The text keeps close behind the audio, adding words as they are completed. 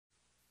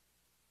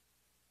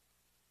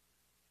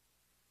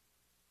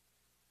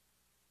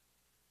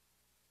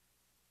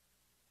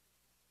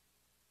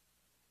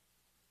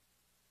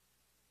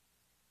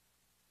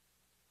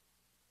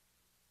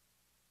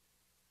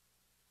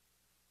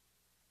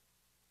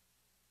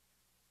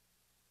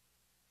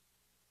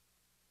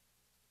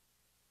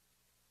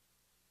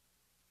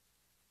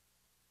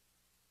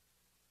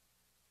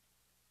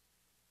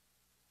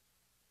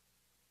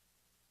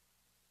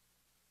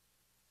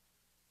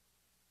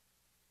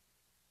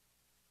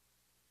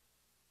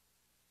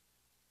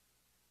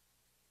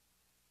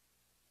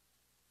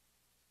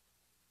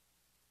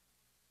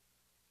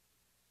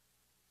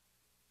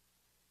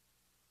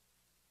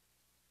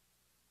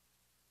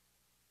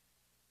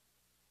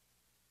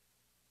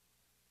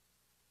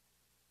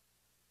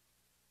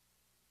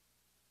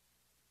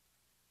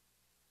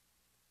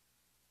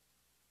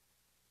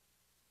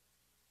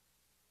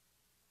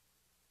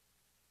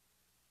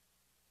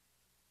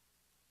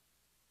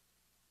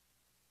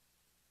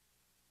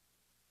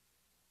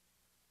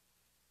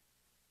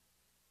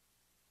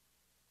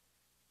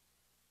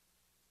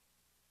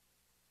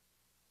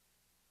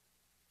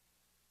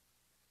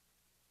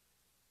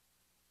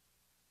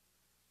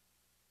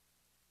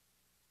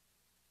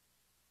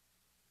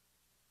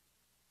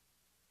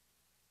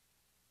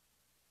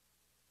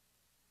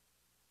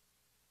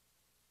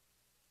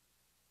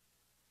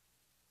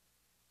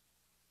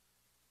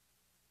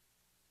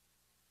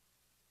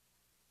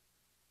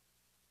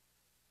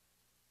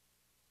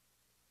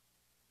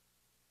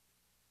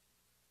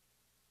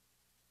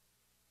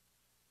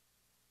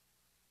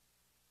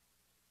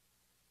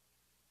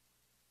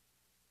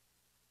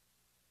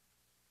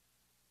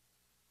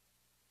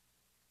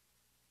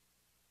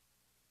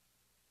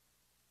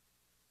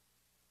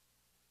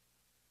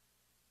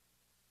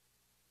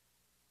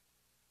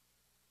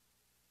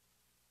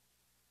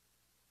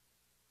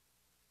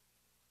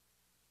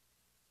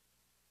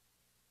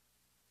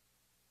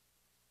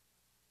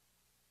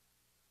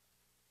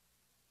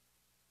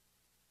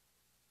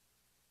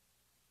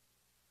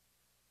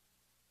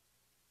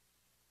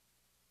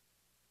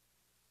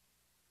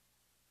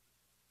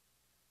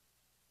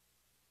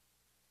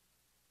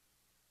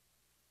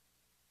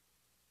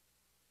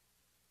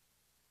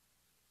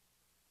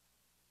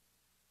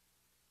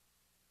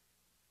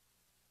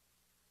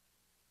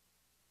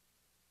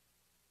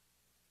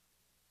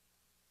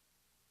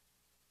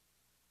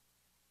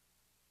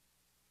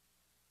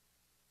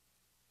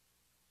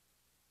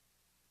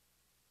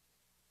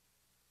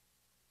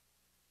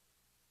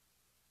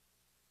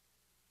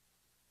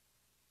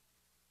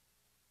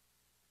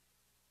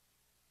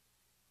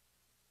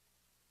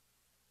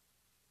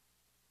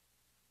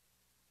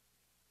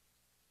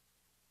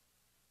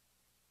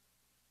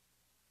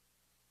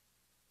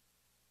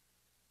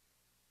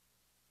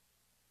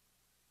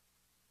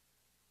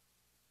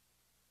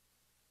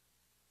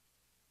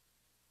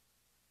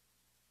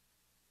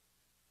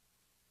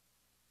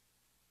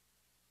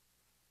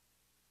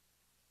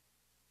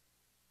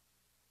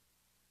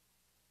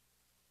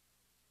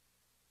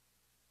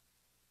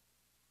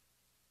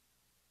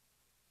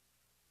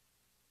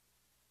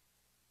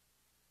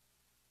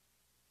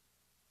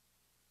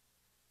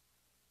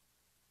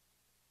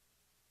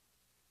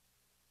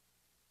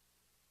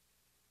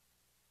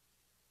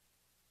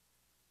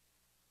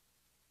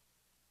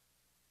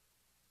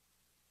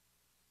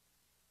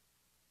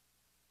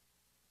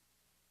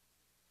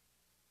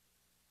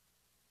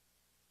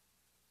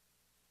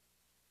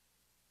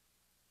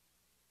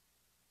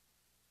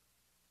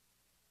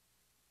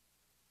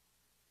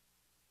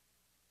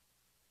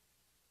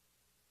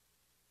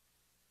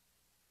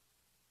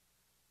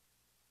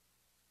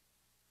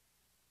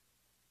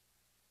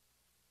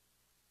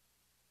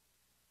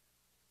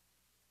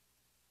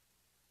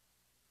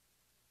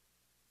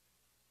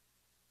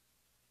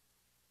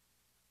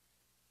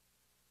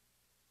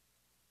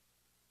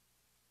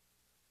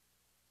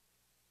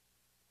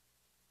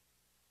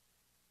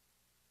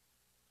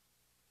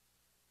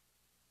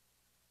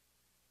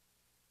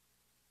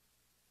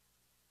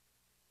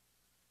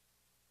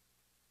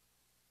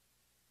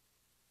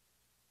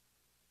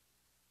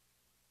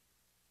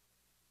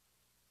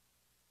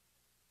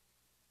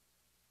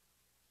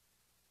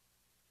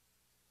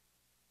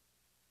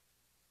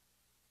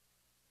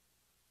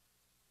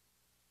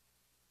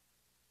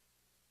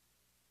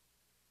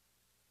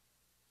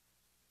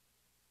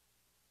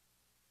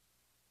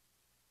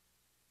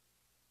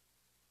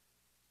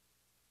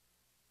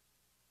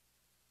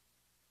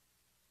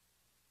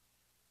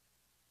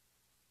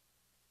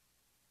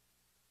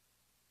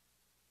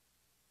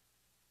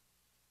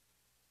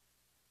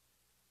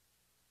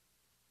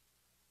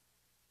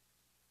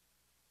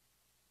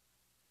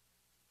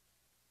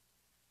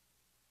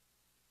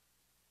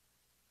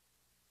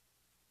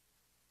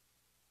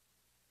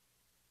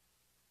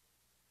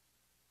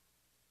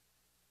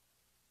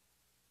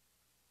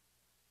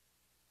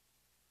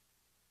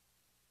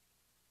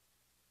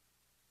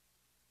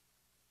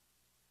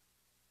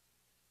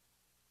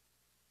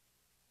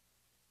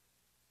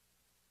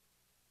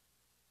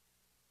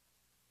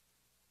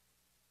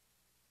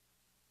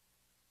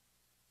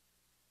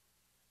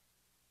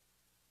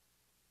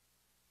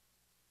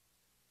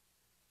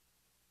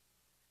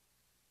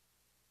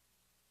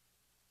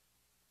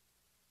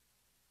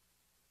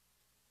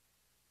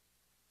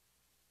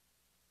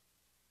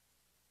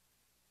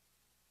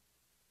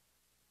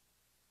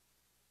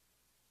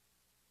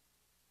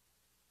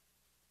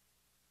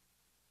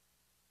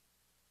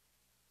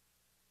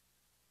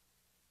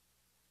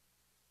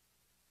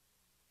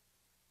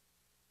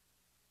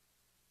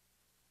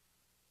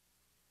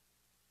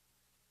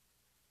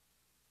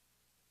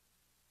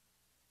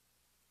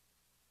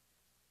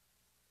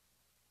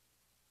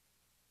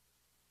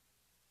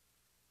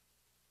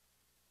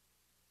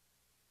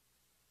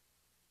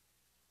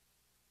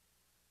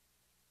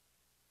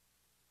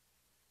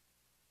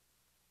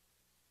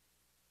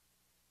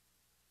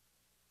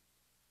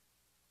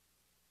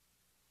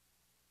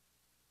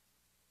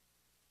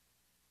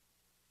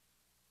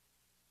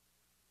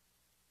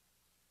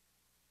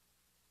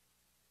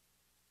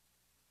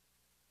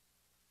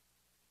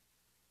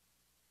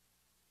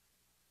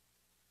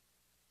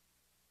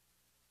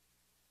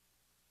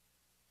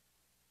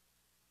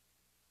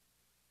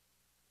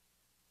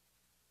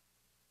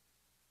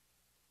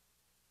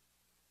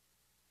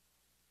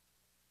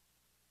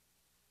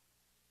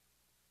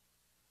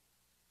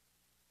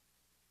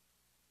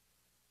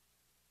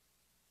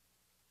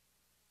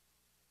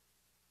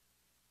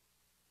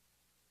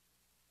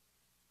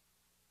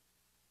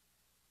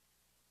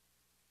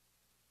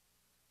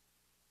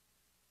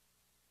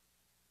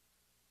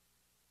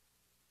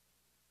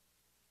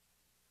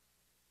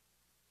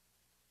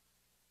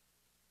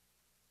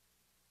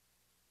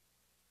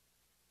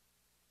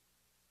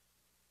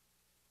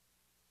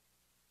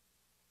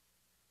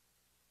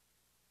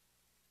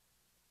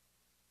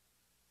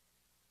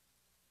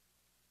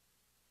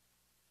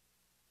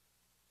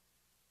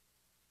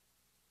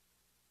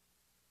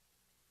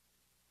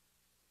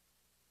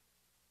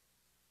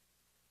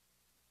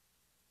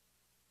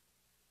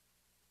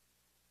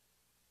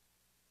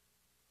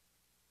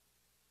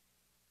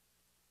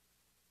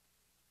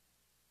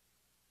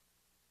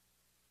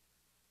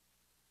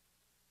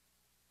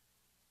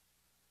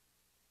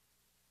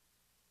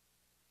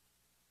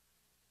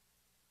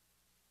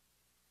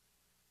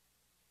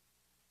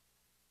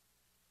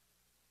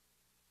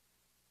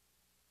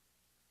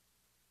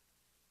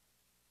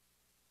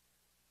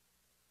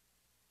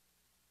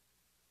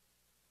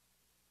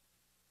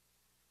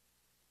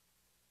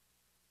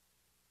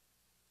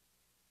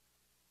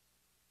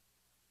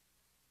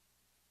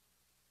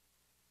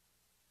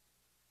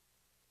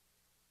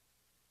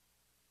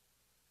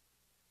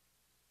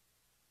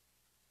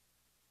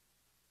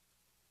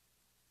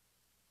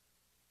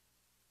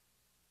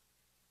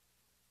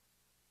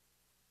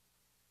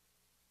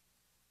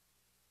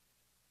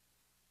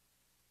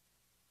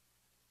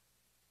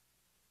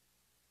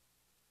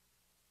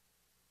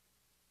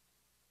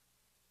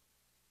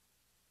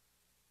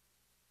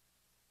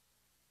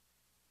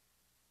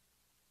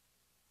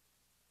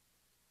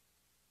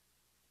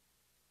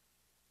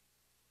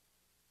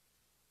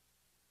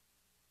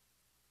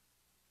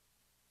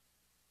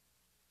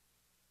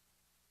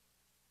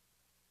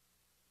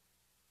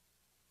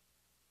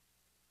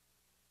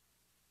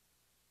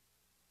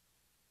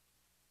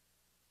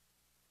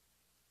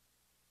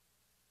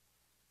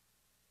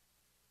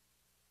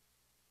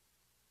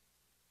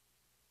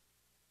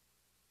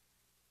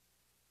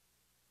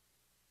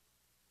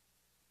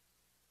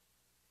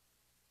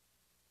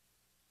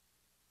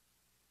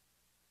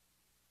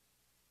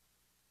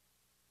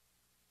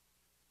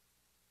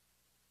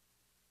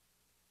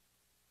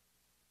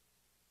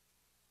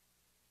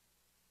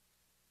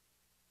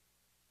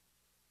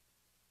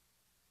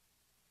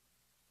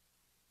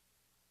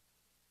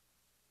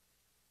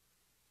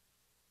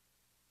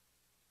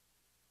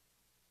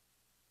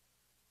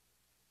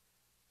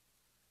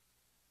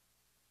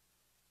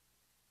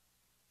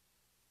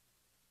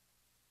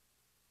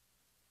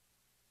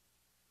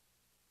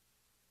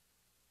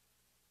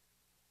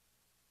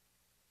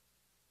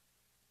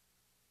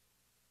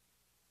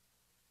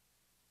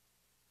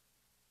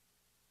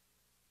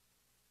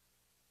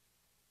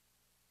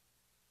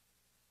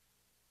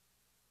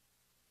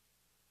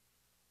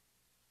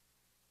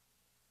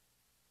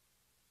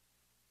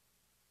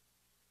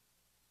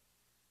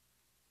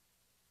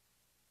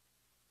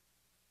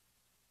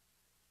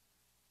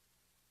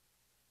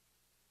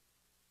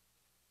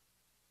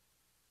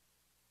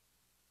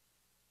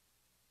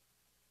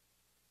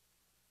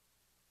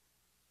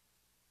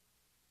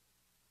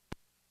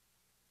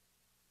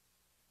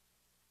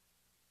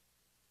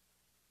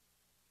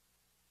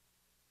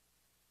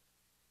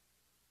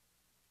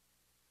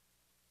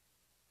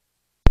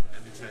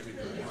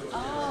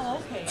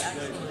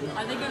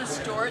Are they going to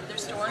store it? They're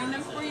storing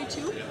them for you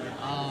too?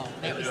 Oh,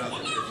 that was.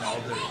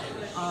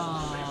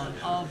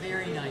 Oh,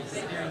 very nice,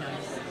 very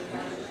nice.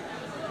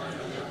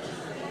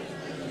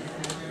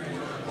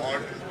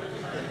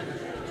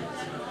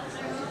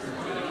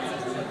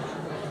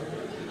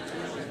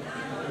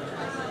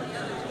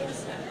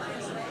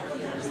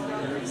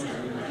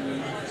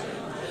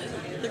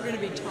 They're going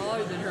to be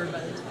taller than her by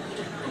the time.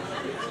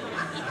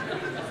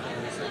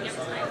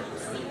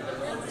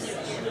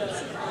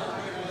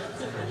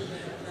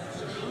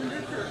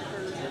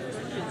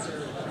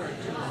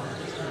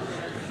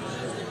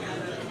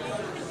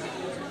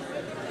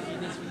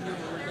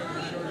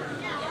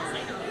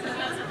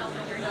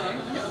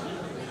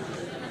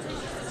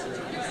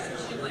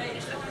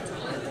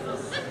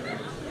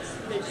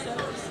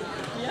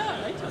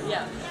 Yeah, I told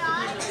yeah.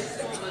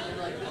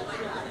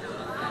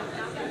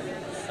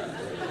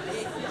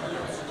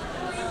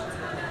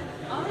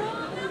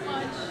 Not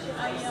much.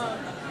 I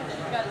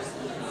got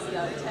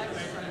the text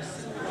from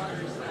Sue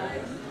Waters'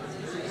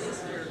 her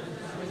sister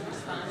was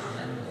responding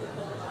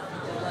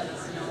to let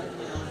us know,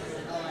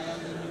 oh, I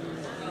only knew,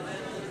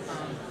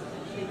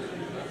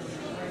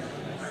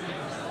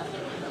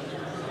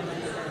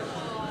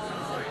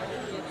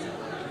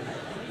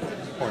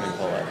 Morning,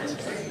 Paulette.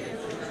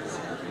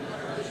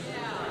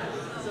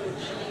 so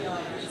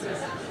she says,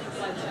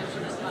 by the time she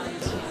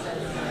responded, she said,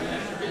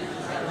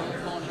 got on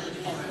your phone,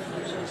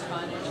 and she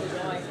responded, she goes,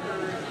 oh, I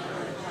heard.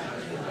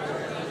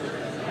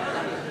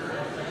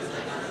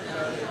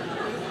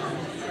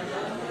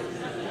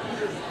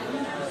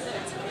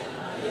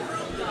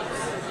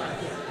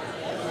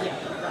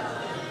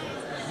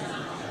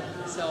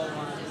 So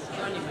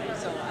anyway,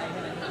 so I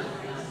haven't heard.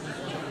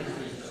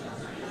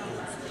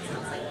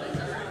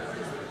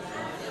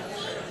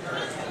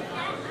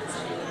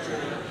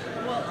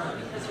 Well,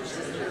 because her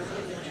sister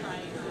had been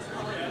trying to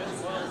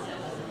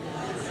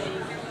say,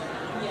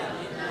 yeah,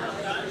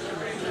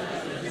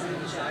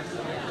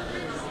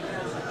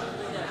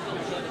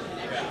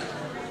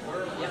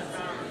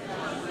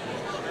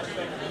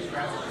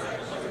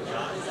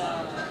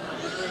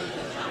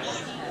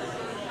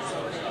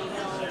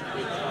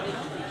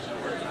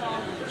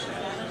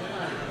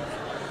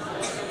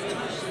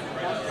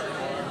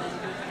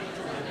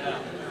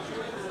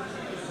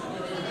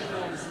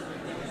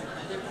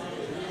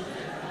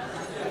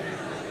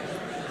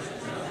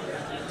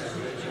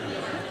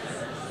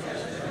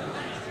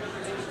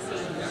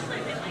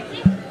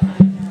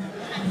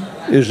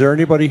 Is there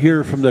anybody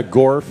here from the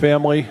Gore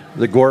family?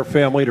 The Gore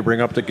family to bring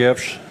up the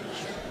gifts?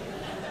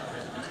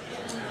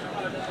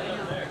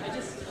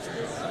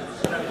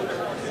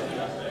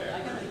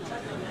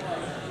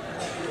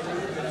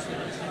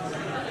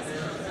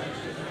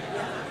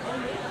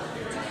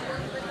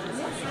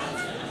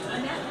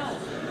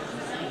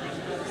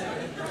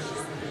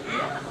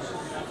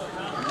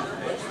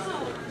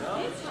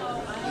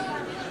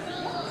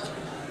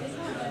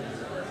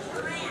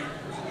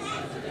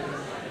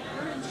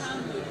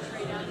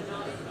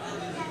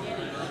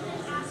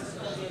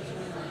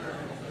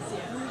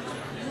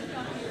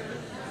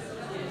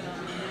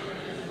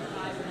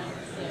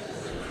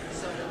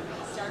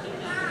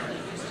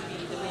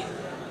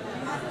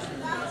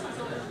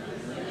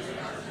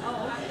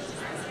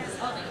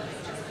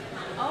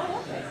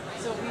 Oh, okay.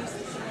 So we used to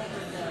sit over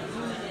in the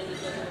unit and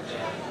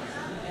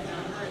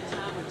her and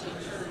Tom would take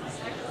turns.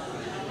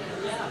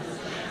 Yeah.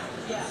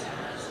 Yeah.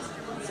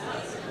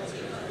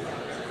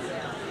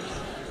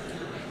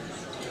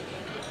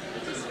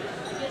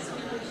 I guess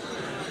we would.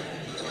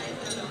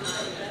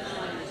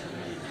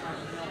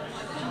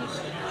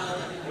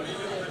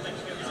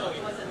 So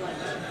it wasn't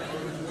like.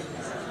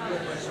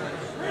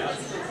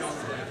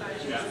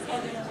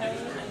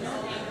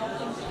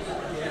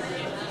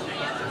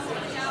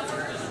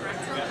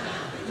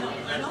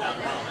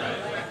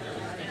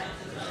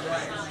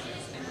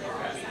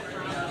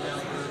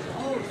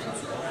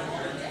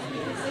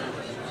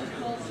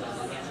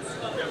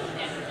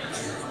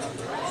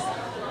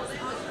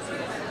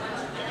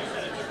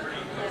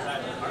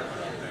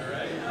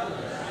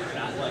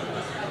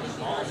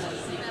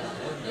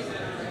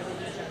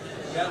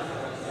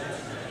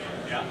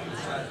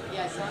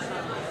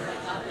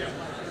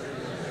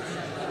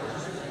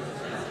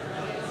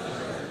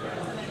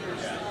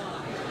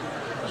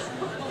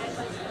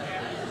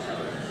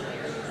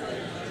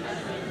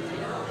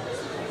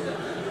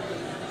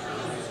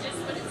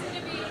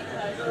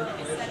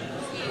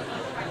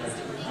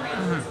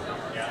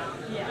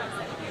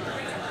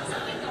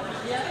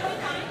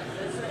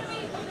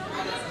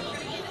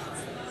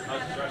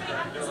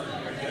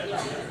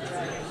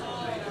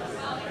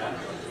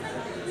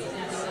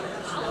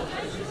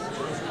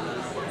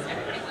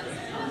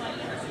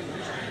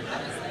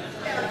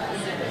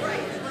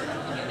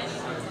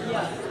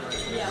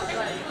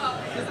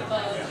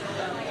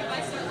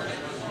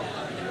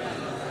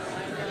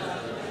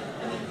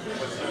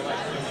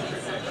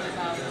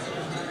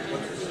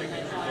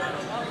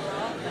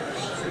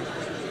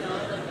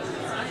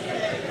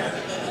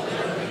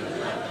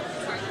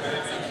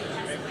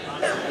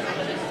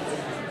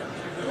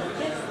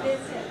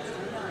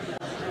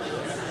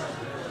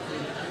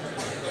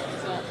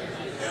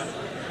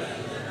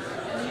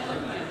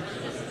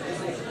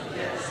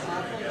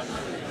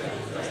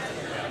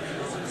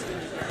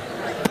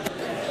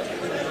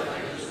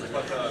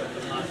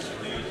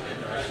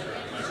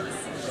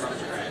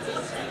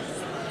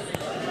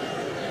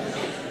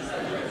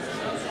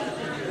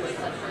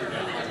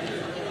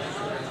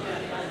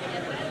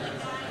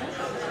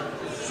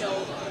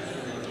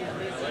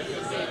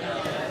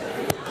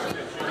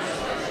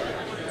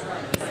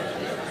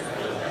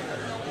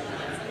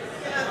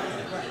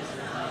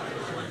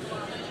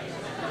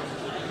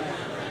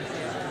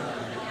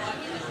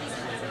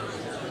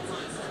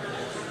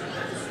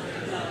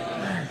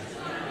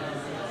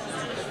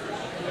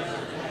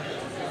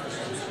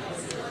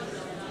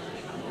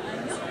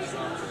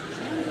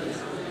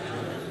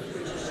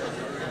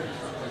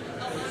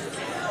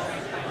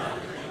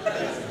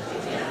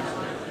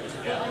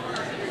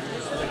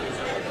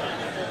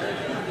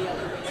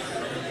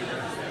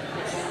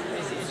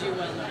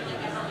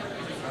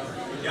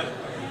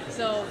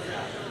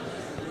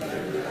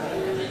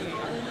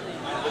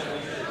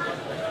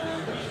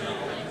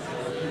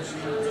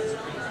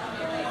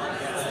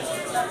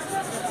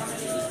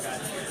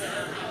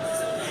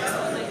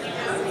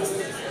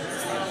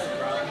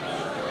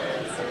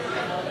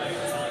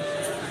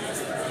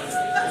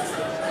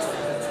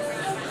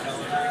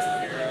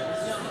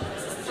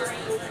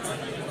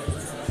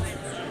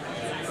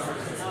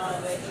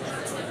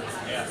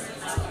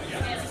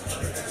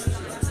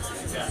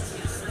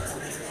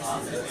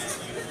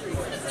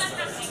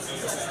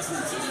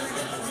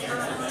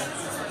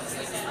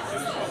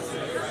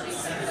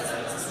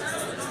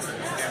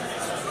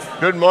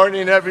 Good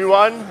morning,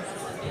 everyone.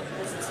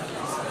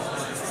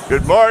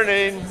 Good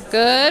morning.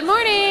 Good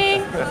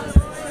morning.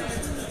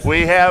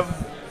 We have,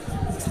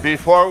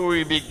 before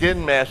we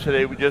begin Mass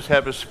today, we just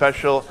have a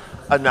special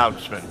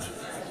announcement.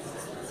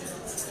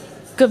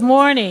 Good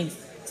morning.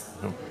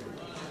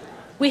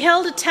 We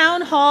held a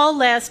town hall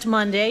last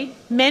Monday.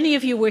 Many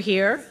of you were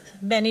here,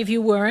 many of you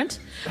weren't,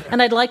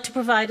 and I'd like to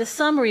provide a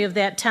summary of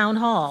that town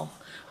hall.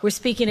 We're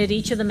speaking at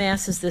each of the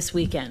Masses this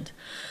weekend.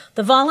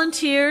 The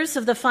volunteers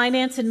of the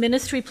Finance and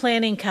Ministry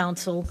Planning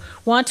Council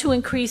want to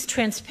increase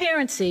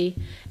transparency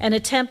and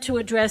attempt to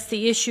address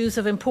the issues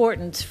of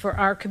importance for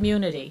our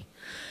community.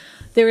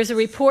 There is a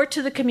report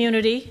to the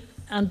community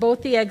on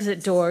both the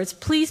exit doors.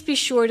 Please be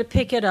sure to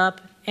pick it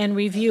up and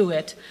review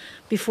it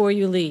before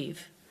you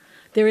leave.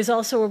 There is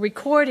also a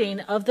recording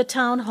of the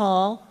town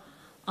hall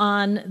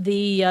on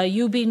the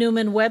UB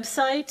Newman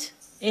website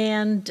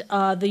and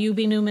the UB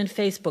Newman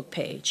Facebook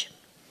page.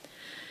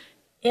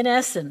 In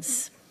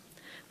essence,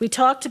 we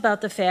talked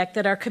about the fact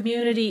that our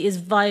community is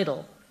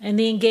vital, and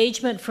the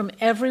engagement from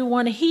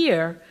everyone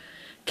here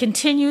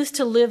continues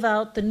to live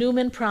out the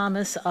Newman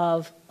promise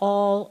of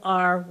all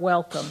are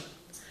welcome.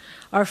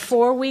 Our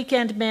 4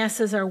 weekend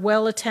Masses are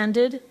well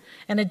attended,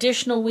 and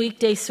additional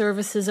weekday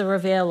services are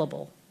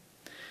available.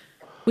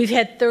 We've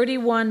had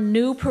 31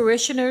 new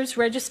parishioners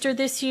registered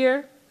this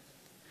year,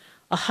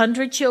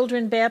 100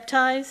 children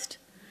baptized,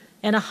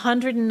 and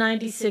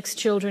 196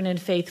 children in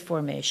faith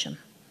formation.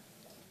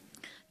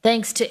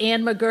 Thanks to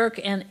Ann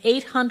McGurk and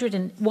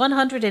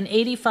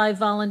 185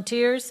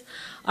 volunteers,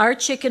 our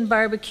chicken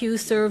barbecue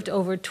served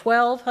over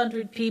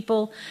 1,200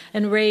 people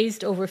and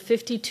raised over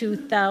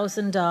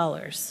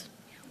 $52,000.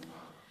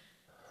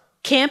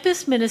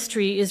 Campus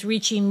ministry is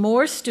reaching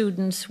more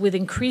students with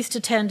increased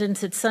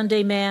attendance at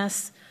Sunday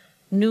Mass,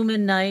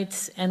 Newman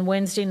nights, and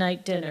Wednesday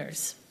night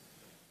dinners.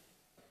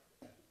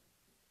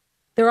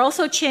 There are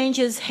also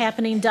changes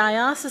happening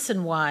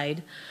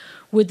diocesan-wide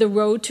with the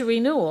Road to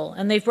Renewal,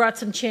 and they've brought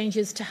some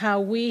changes to how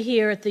we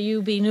here at the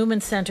UB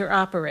Newman Center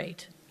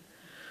operate.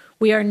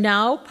 We are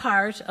now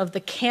part of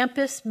the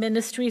campus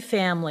ministry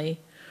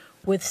family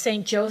with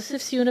St.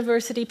 Joseph's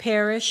University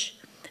Parish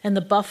and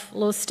the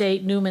Buffalo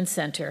State Newman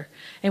Center,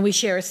 and we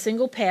share a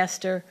single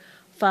pastor,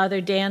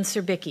 Father Dan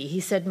Serbicki. He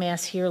said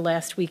Mass here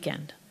last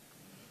weekend.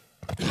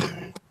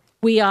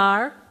 We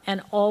are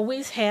and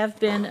always have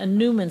been a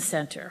Newman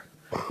Center,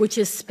 which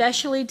is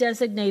specially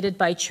designated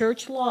by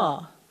church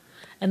law,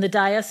 and the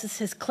diocese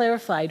has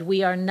clarified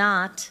we are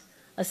not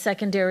a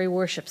secondary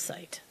worship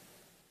site.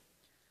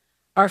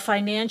 Our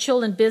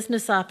financial and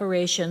business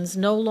operations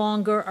no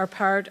longer are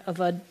part of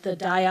the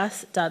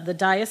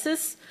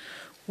diocese.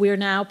 We are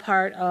now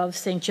part of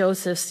St.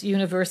 Joseph's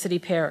University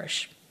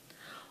Parish.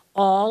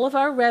 All of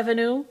our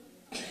revenue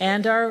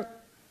and our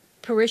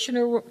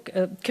parishioner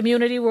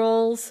community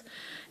roles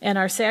and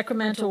our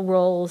sacramental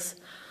roles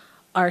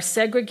are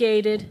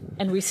segregated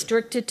and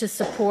restricted to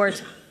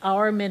support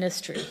our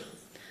ministry.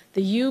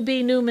 The UB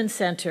Newman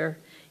Center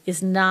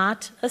is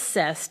not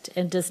assessed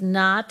and does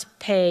not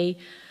pay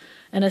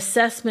an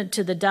assessment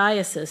to the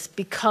diocese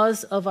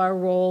because of our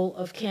role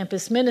of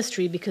campus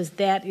ministry, because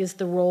that is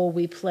the role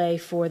we play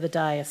for the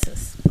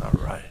diocese. All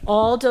right.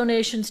 All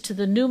donations to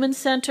the Newman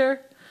Center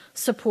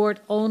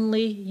support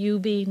only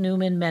UB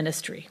Newman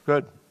ministry.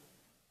 Good.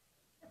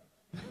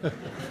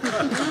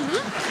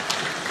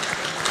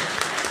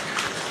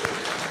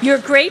 Your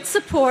great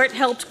support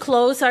helped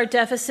close our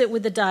deficit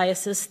with the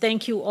diocese.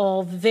 Thank you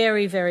all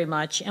very, very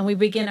much. And we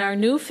begin our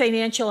new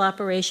financial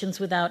operations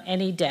without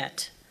any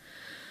debt.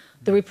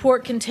 The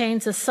report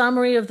contains a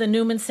summary of the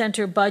Newman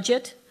Center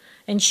budget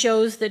and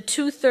shows that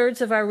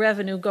 2/3 of our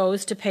revenue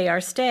goes to pay our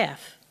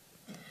staff.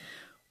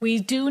 We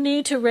do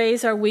need to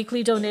raise our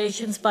weekly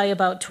donations by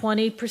about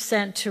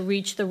 20% to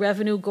reach the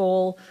revenue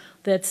goal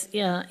that's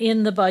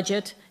in the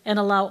budget and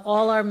allow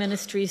all our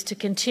ministries to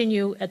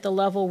continue at the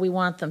level we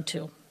want them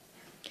to.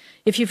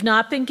 If you've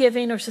not been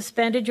giving or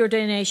suspended your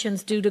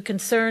donations due to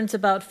concerns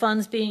about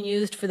funds being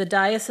used for the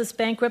diocese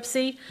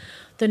bankruptcy,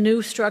 the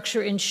new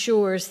structure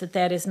ensures that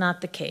that is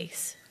not the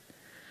case.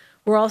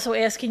 We're also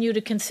asking you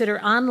to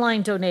consider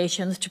online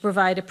donations to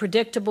provide a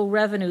predictable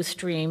revenue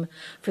stream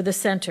for the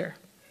center.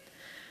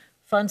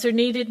 Funds are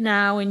needed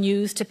now and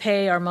used to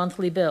pay our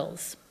monthly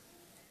bills.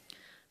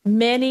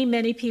 Many,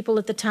 many people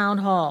at the town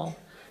hall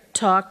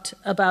talked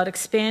about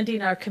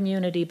expanding our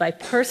community by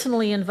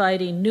personally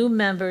inviting new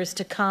members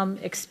to come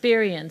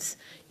experience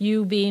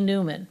UB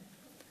Newman.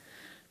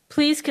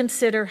 Please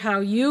consider how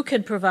you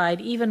can provide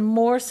even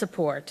more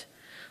support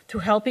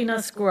through helping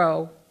us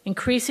grow,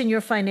 increasing your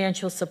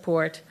financial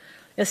support,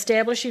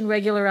 establishing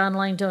regular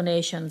online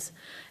donations,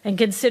 and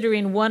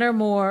considering one or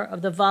more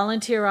of the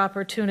volunteer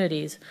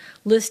opportunities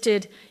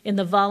listed in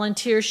the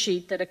volunteer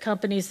sheet that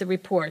accompanies the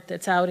report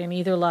that's out in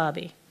either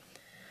lobby.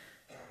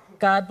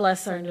 God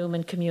bless our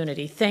Newman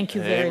community. Thank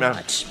you very Amen.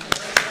 much.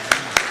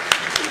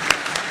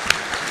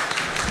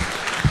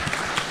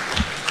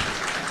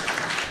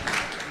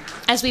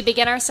 As we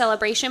begin our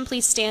celebration,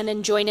 please stand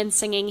and join in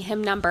singing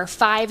hymn number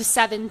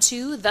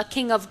 572, The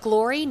King of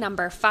Glory,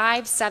 number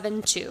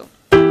 572.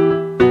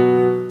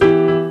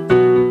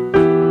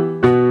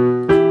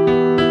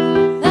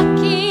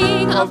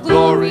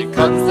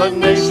 the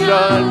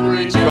nation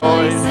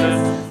rejoices.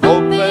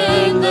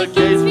 Open the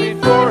gates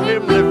before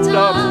him, lift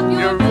up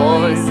your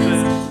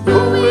voices.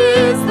 Who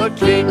is the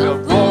King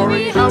of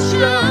glory? How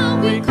shall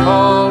we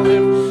call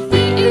him?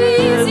 He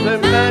is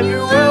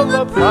Emmanuel,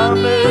 the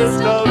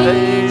promised of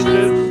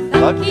ages.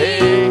 The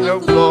King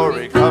of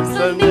glory comes,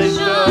 the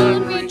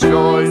nation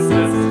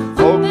rejoices.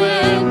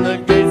 Open the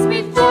gates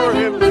before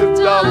him,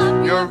 lift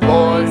up your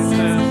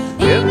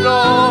voices. In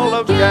all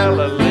of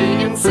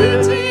Galilee, in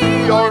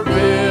city or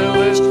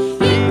village,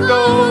 he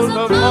goes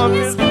among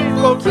his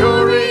people,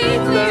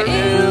 curing their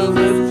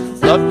illness.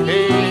 The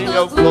King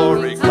of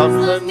glory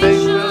comes, the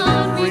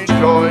nation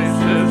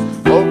rejoices.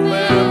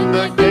 Open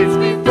the gates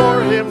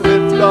before him,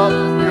 lift up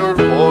your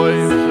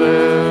voices.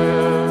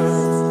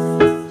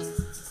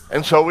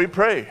 And so we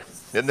pray,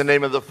 in the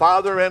name of the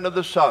Father, and of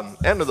the Son,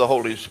 and of the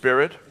Holy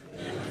Spirit.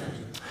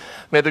 Amen.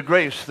 May the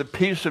grace, the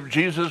peace of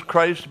Jesus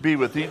Christ be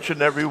with each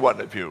and every one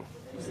of you.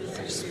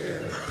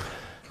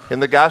 In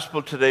the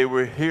gospel today,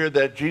 we hear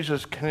that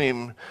Jesus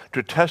came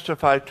to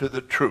testify to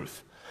the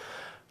truth.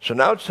 So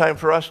now it's time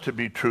for us to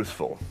be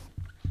truthful.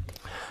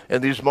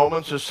 In these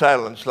moments of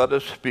silence, let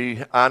us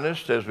be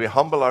honest as we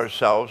humble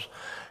ourselves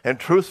and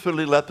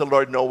truthfully let the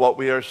Lord know what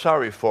we are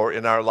sorry for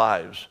in our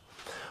lives.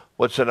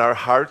 What's in our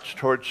hearts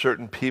towards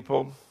certain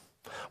people,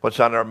 what's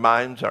on our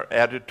minds, our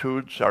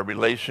attitudes, our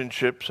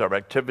relationships, our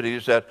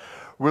activities that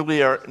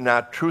really are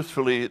not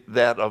truthfully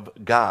that of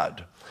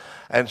God.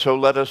 And so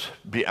let us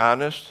be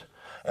honest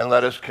and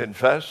let us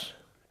confess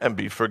and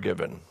be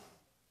forgiven.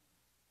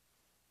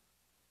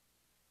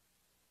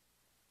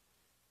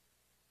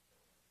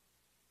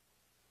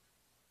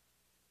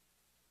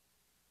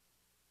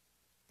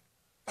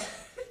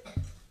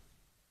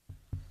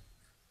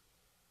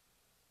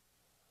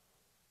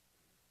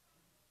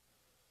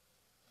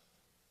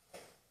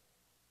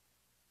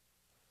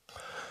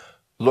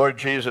 Lord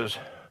Jesus,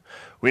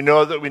 we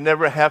know that we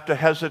never have to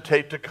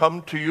hesitate to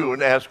come to you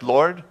and ask,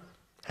 Lord,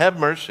 have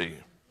mercy.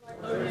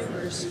 Lord, have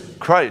mercy.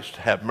 Christ,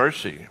 have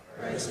mercy.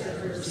 Christ,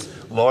 have mercy.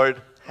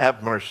 Lord,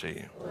 have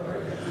mercy. Lord,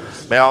 have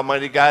mercy. May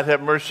Almighty God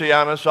have mercy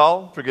on us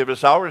all, forgive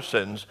us our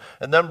sins,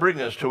 and then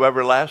bring us to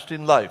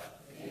everlasting life.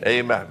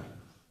 Amen.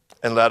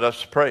 And let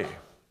us pray.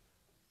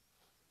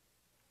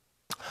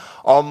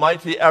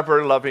 Almighty,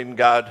 ever-loving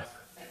God,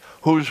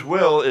 whose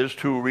will is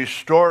to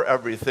restore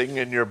everything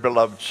in your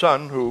beloved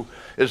Son, who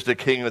is the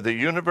King of the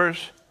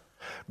universe,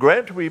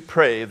 grant, we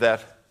pray,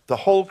 that the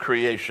whole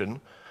creation,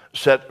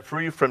 set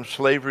free from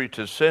slavery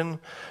to sin,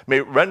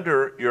 may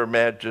render your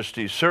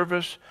majesty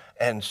service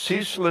and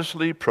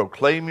ceaselessly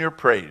proclaim your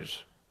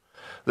praise.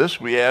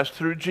 This we ask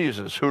through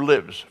Jesus, who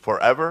lives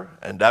forever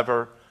and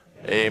ever.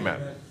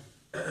 Amen.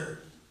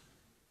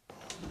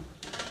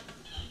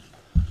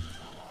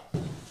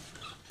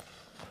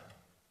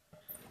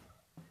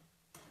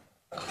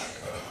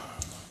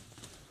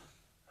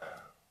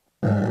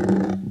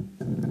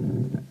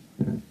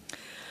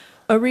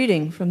 A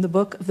reading from the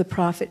book of the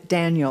prophet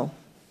Daniel.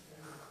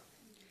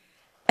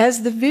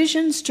 As the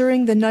visions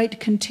during the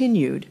night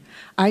continued,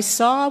 I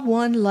saw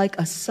one like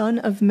a son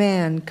of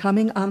man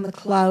coming on the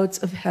clouds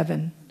of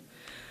heaven.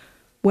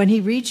 When he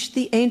reached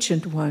the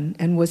Ancient One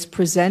and was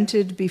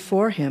presented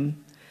before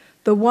him,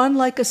 the one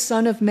like a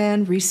son of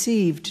man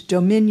received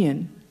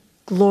dominion,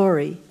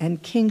 glory,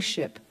 and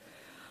kingship.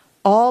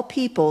 All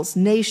peoples,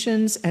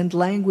 nations, and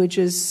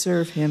languages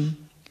serve him.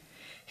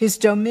 His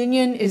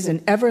dominion is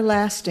an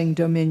everlasting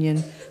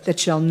dominion that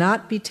shall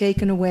not be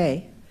taken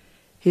away.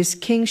 His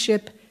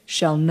kingship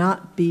shall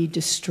not be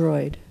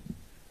destroyed.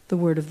 The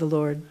word of the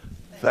Lord.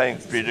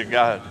 Thanks be to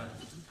God.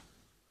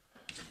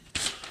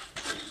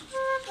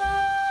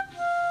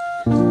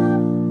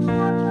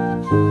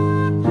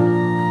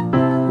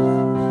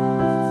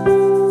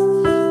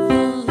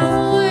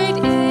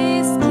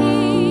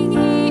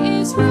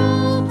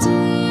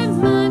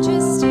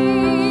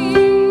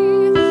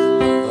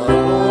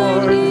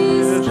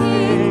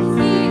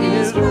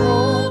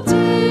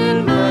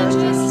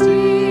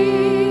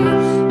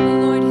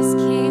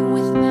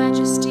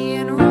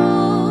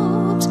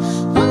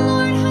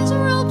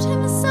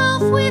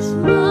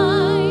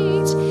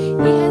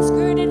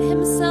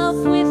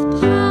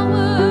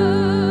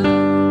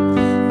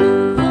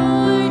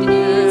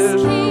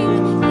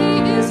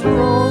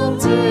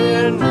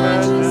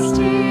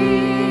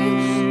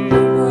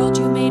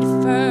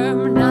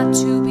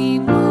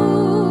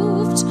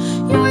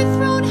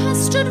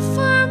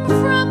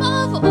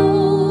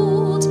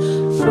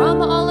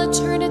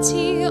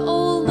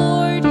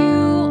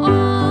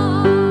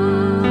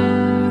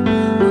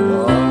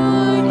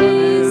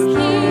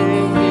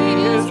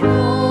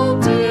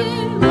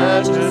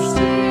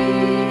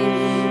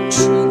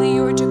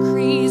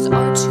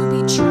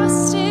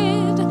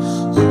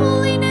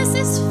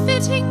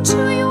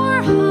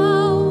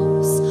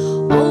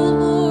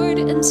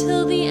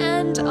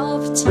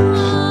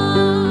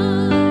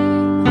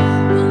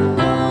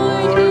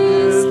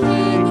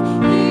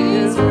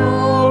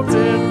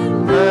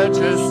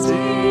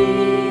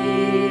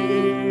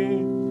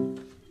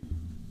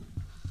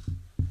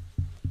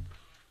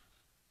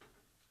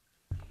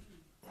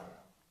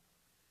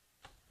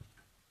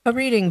 A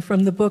reading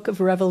from the book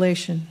of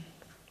Revelation.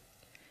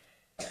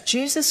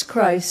 Jesus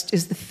Christ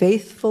is the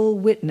faithful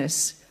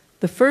witness,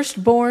 the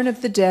firstborn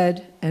of the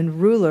dead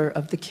and ruler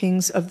of the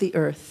kings of the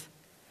earth.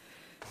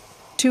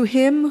 To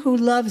him who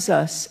loves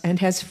us and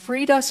has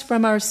freed us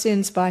from our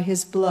sins by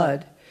his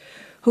blood,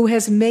 who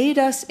has made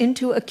us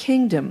into a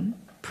kingdom,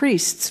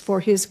 priests for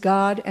his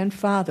God and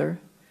Father,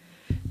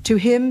 to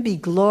him be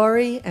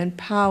glory and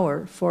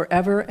power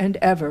forever and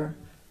ever.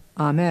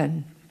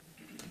 Amen.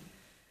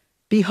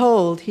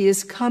 Behold, he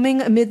is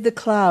coming amid the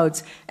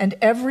clouds, and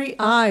every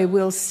eye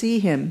will see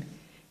him,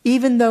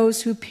 even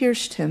those who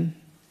pierced him.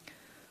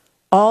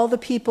 All the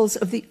peoples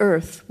of the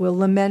earth will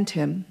lament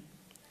him.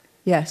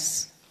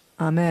 Yes,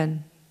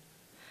 amen.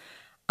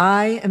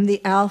 I am the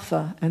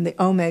Alpha and the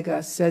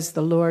Omega, says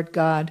the Lord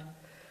God,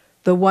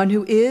 the one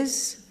who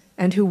is,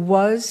 and who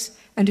was,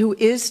 and who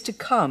is to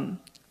come,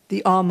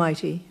 the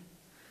Almighty.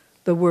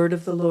 The word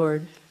of the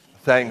Lord.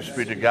 Thanks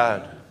be to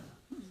God.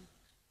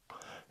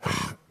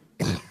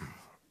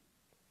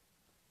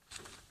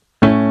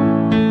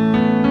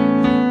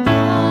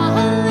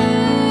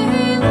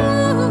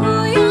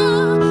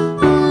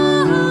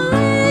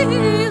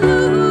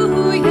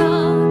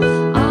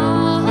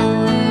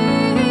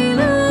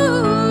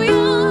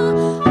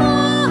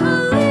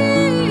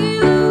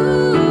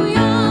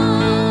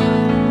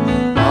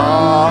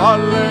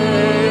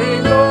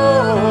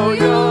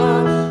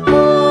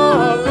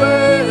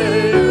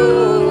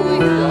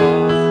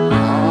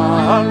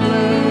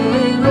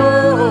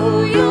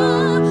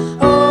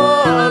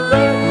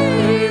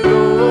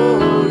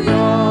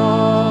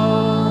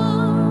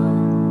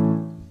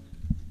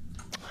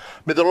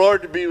 May the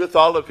Lord be with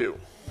all of you.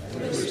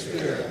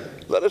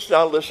 Let us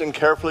now listen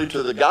carefully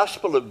to the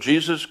gospel of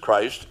Jesus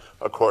Christ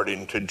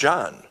according to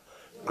John.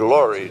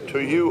 Glory to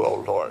you,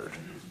 O Lord.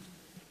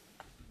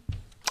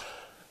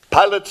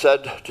 Pilate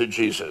said to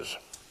Jesus,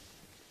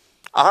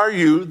 "Are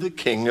you the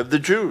king of the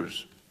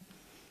Jews?"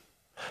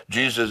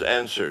 Jesus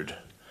answered,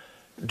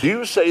 "Do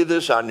you say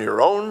this on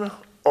your own,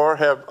 or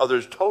have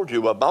others told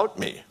you about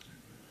me?"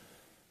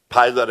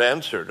 Pilate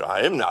answered, "I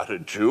am not a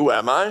Jew,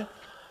 am I?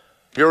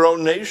 Your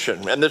own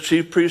nation and the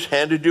chief priests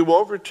handed you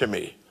over to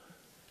me.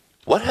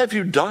 What have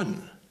you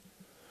done?"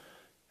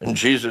 And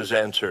Jesus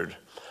answered,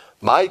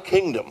 "My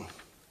kingdom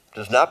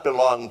does not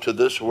belong to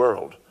this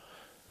world.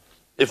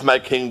 If my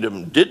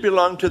kingdom did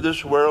belong to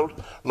this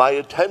world, my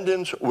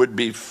attendants would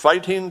be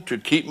fighting to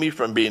keep me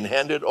from being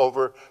handed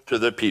over to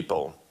the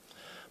people.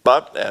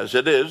 But as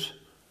it is,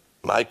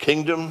 my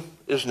kingdom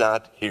is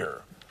not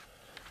here."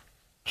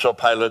 So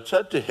Pilate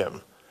said to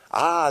him,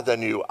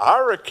 "Then you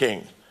are a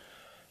king."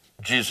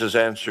 Jesus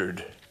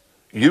answered,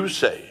 "You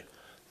say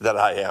that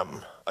I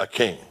am a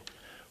king.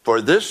 For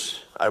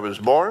this I was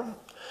born,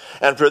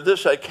 and for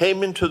this I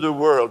came into the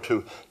world,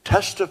 to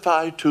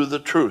testify to the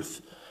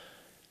truth.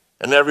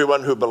 And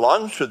everyone who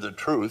belongs to the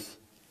truth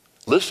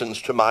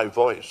listens to my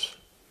voice."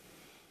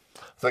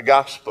 The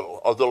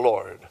gospel of the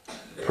Lord.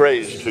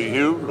 Praise to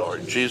you,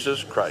 Lord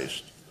Jesus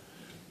Christ.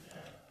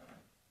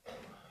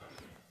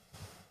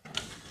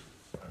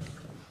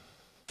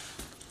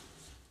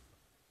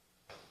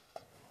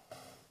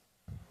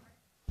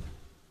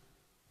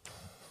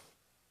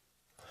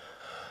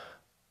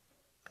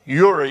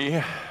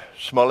 Yuri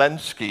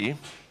Smolensky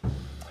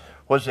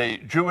was a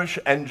Jewish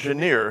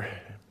engineer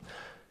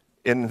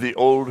in the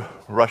old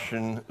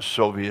Russian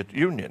Soviet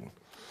Union.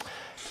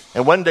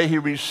 And one day he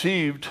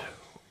received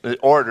the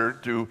order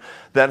to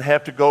then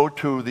have to go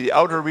to the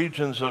outer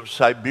regions of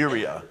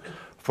Siberia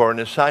for an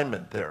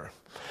assignment there.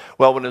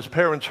 Well, when his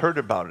parents heard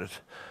about it,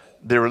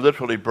 they were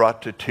literally brought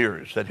to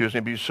tears, that he was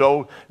going to be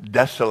so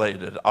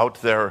desolated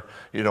out there,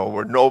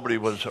 where nobody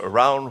was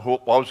around.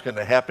 What was going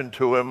to happen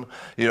to him?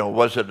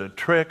 Was it a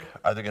trick?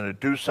 Are they going to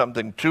do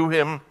something to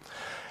him?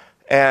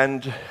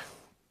 And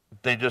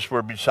they just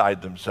were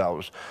beside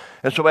themselves.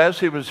 And so as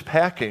he was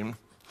packing,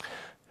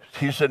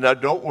 he said, "Now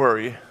don't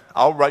worry,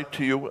 I'll write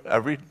to you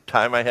every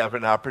time I have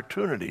an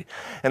opportunity."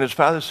 And his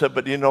father said,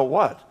 "But you know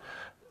what?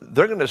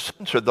 They're going to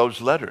censor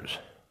those letters.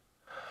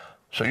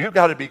 So you've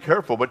got to be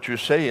careful what you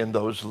say in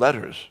those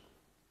letters,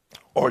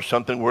 or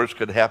something worse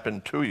could happen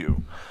to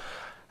you."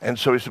 And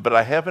so he said, "But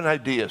I have an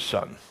idea,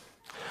 son.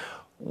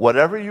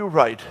 Whatever you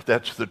write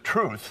that's the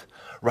truth,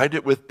 write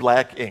it with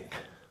black ink.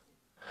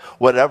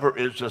 Whatever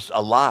is just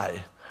a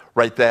lie,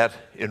 write that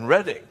in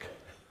red ink."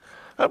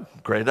 Oh,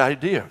 great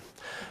idea.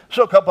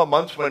 So a couple of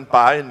months went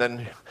by, and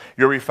then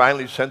Yuri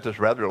finally sent this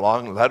rather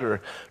long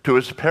letter to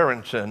his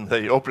parents, and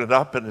they opened it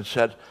up, and it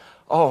said,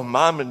 "Oh,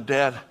 Mom and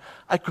Dad,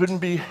 I couldn't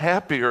be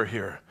happier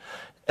here."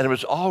 And it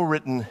was all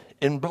written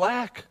in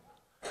black.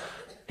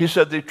 He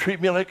said, "They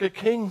treat me like a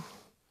king."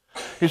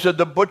 He said,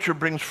 "The butcher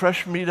brings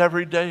fresh meat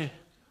every day."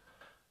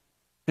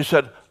 He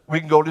said,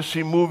 "We can go to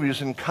see movies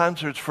and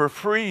concerts for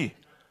free.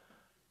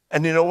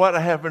 And you know what?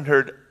 I haven't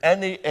heard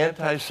any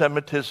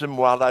anti-Semitism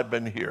while I've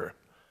been here.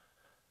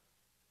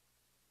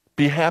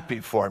 Be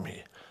happy for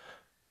me.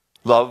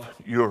 Love,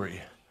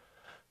 Yuri.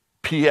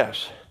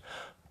 P.S.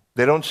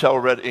 They don't sell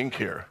red ink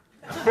here."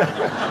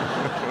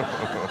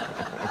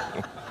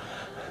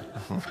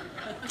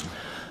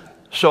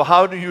 So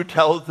how do you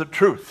tell the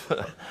truth?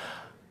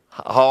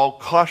 How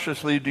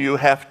cautiously do you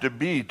have to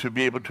be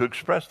able to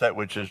express that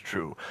which is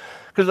true?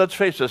 Because let's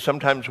face it,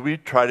 sometimes we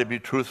try to be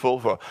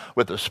truthful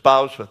with a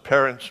spouse, with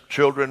parents,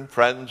 children,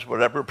 friends,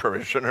 whatever,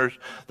 parishioners,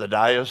 the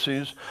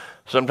diocese.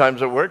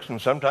 Sometimes it works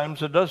and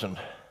sometimes it doesn't.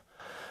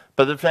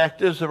 But the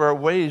fact is, there are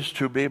ways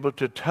to be able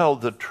to tell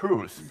the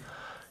truth.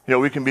 You know,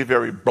 we can be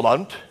very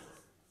blunt,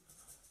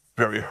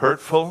 very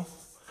hurtful,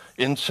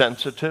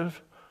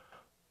 insensitive,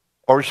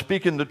 or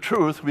speaking the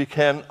truth, we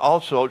can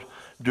also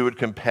do it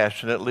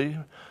compassionately,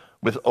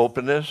 with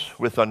openness,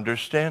 with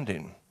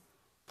understanding.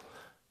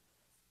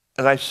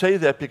 And I say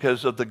that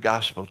because of the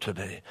gospel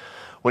today.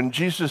 When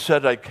Jesus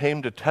said, I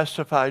came to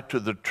testify to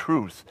the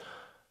truth,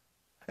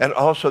 and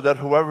also that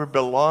whoever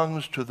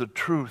belongs to the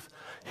truth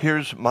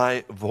hears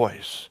my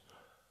voice.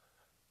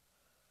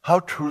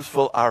 How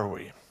truthful are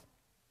we?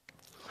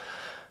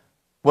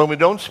 When we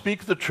don't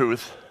speak the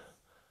truth,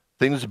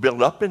 things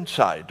build up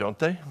inside, don't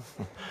they?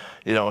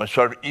 You know, it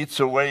sort of eats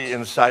away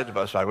inside of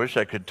us. I wish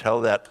I could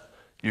tell that,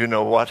 you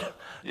know what,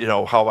 you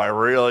know, how I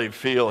really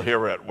feel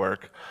here at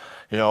work.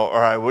 You know,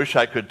 or I wish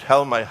I could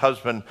tell my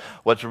husband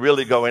what's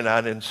really going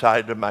on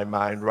inside of my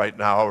mind right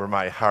now or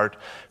my heart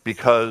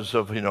because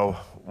of, you know,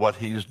 what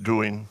he's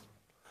doing.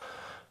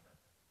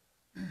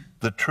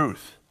 The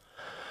truth.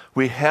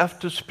 We have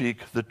to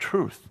speak the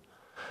truth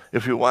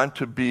if we want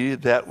to be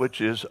that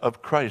which is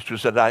of Christ, who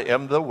said, I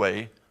am the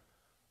way,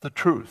 the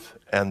truth,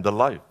 and the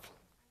life.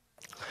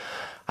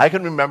 I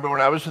can remember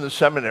when I was in the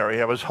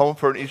seminary, I was home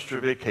for an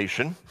Easter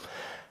vacation,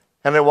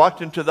 and I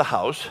walked into the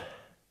house.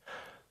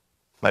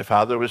 My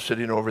father was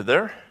sitting over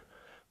there.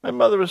 My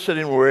mother was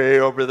sitting way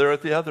over there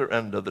at the other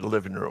end of the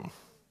living room.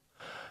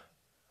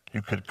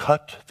 You could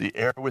cut the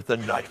air with a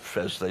knife,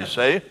 as they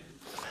say.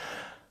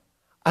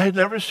 I had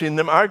never seen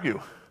them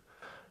argue.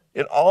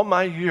 In all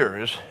my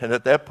years, and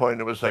at that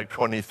point it was like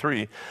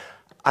 23,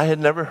 I had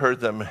never heard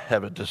them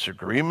have a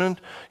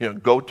disagreement, you know,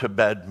 go to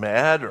bed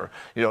mad or,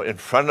 you know, in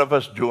front of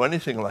us do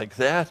anything like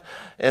that.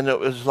 And it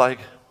was like,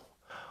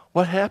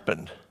 what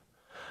happened?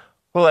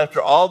 Well,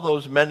 after all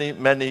those many,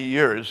 many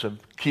years of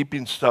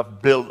keeping stuff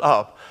built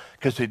up,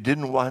 because they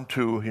didn't want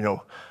to, you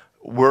know,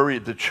 worry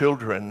the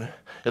children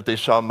if they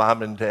saw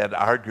mom and dad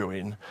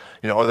arguing,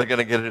 you know, are they going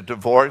to get a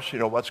divorce? You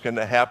know, what's going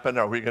to happen?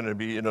 Are we going to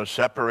be, you know,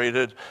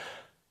 separated?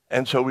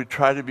 And so we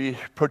try to be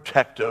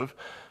protective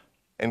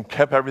and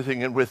kept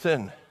everything in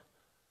within.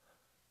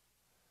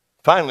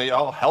 Finally,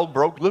 all hell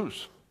broke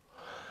loose.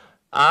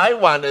 I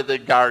wanted the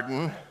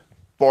garden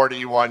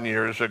 41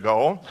 years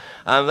ago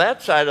on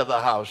that side of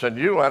the house, and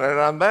you wanted it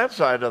on that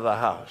side of the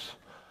house.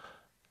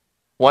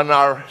 When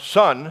our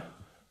son,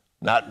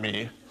 not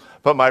me,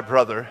 but my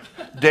brother,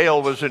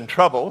 Dale, was in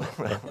trouble,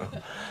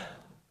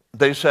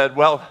 they said,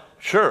 well,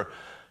 sure,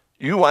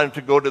 you wanted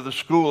to go to the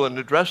school and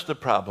address the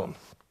problem.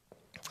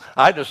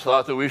 I just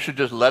thought that we should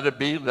just let it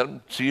be, let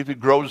him see if he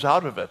grows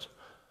out of it.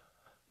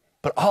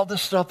 But all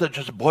this stuff that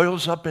just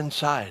boils up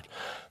inside,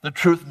 the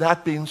truth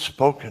not being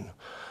spoken,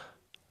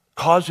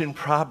 causing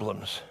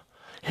problems,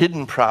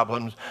 hidden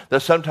problems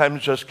that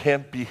sometimes just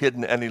can't be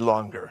hidden any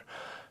longer.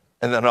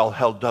 And then all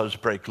hell does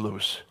break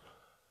loose.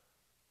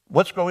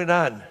 What's going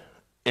on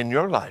in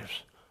your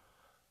lives?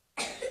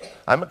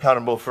 I'm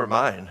accountable for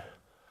mine.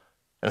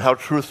 And how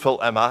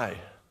truthful am I?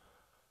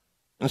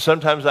 And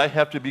sometimes I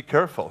have to be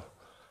careful.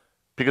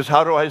 Because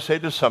how do I say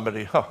to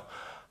somebody, oh,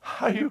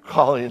 are you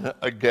calling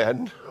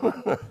again?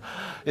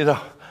 You know,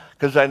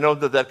 because I know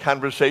that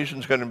conversation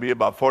is going to be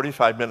about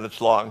 45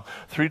 minutes long,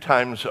 3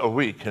 times a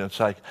week. And it's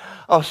like,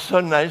 oh,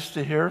 so nice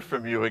to hear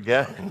from you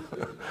again.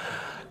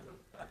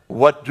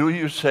 What do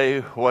you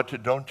say?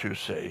 What don't you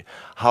say?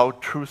 How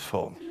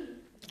truthful.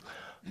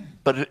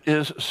 But it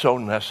is so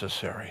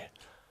necessary.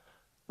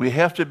 We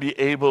have to be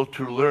able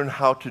to learn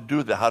how to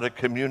do that, how to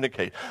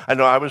communicate. I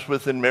know I was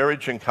within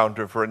Marriage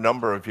Encounter for a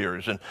number of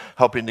years and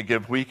helping to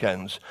give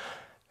weekends.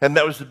 And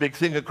that was the big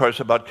thing, of course,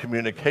 about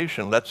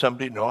communication. Let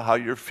somebody know how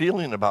you're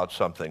feeling about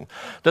something.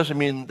 Doesn't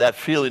mean that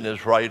feeling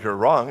is right or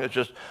wrong. It's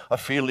just a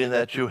feeling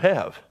that you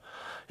have.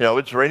 You know,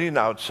 it's raining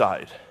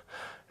outside.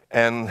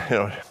 And, you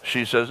know,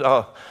 she says,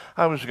 oh,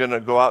 I was going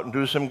to go out and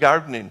do some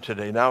gardening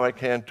today. Now I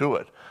can't do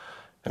it.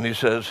 And he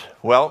says,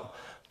 well,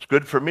 it's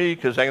good for me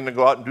because I'm going to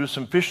go out and do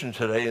some fishing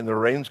today and the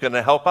rain's going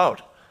to help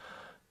out.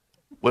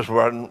 Was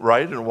one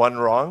right and one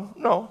wrong?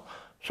 No.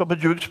 So,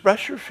 but you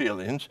express your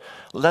feelings,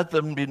 let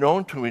them be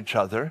known to each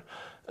other,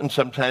 and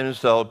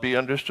sometimes they'll be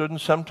understood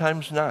and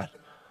sometimes not.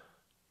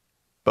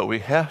 But we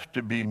have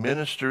to be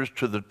ministers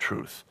to the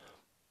truth.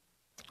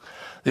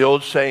 The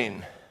old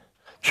saying,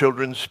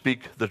 children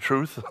speak the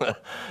truth,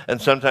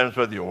 and sometimes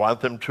whether you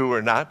want them to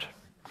or not.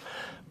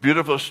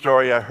 Beautiful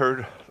story I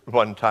heard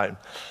one time.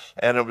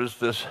 And it was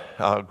this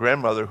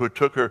grandmother who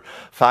took her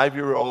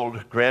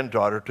 5-year-old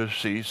granddaughter to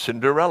see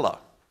Cinderella.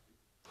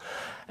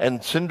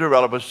 And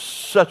Cinderella was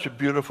such a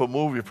beautiful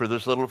movie for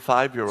this little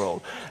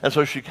 5-year-old. And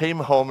so she came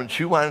home and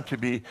she wanted to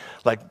be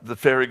like the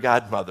fairy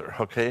godmother,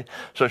 okay?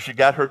 So she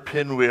got her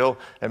pinwheel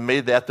and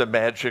made that the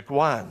magic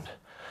wand.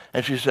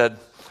 And she said,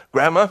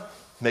 Grandma,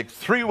 make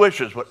 3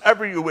 wishes,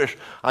 whatever you wish,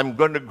 I'm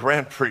going to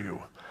grant for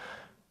you.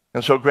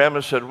 And so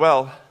Grandma said,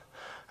 well,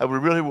 I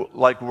would really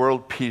like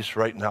world peace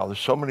right now. There's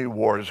so many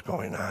wars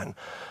going on.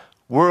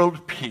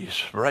 World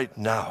peace right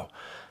now.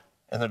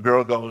 And the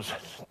girl goes,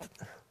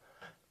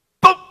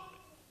 boom,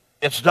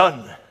 it's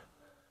done.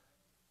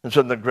 And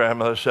so the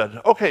grandmother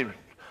said, okay,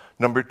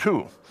 number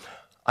 2,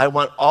 I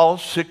want all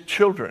sick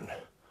children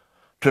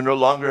to no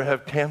longer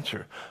have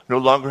cancer, no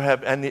longer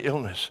have any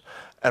illness.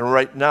 And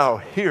right now,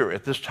 here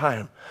at this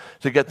time,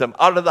 to get them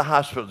out of the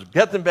hospitals,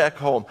 get them back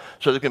home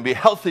so they can be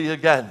healthy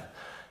again.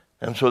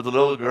 And so the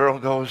little girl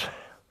goes,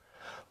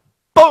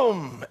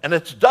 boom, and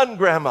it's done,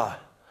 Grandma.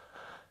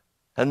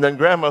 And then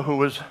Grandma, who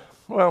was,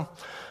 well,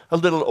 a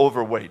little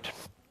overweight,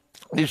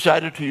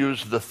 decided to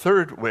use the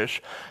 3rd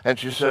wish, and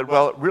she said,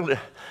 well, really,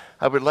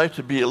 I would like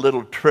to be a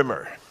little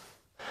trimmer.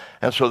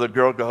 And so the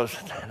girl goes,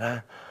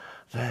 da-da,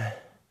 da,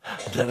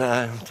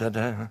 da-da,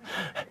 da-da,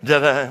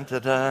 da-da,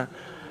 da-da.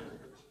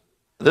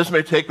 This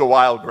may take a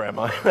while,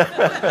 Grandma.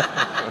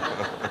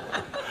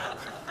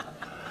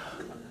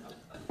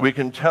 We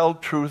can tell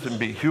truth and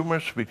be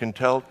humorous. We can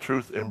tell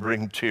truth and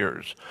bring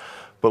tears.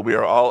 But we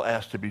are all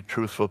asked to be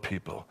truthful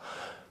people.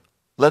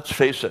 Let's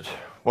face it,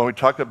 when we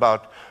talk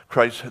about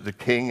Christ the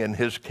King and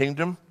his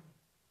kingdom,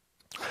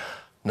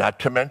 not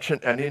to mention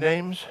any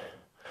names,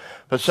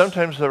 but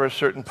sometimes there are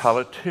certain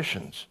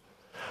politicians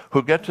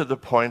who get to the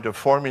point of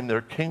forming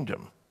their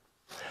kingdom.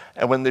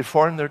 And when they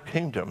form their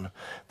kingdom,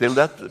 they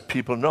let the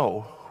people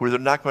know who they're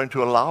not going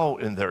to allow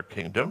in their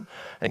kingdom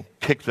and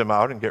kick them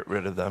out and get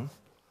rid of them.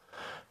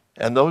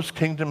 And those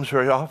kingdoms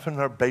very often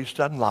are based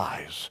on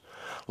lies,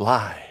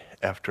 lie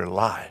after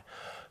lie,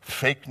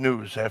 fake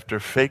news after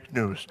fake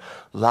news,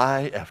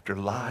 lie after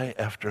lie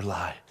after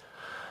lie.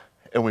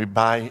 And we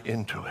buy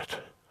into it.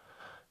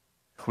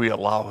 We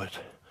allow it.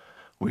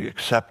 We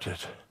accept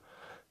it.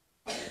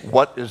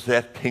 What is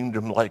that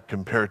kingdom like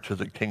compared to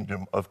the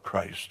kingdom of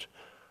Christ?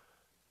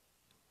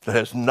 That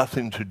has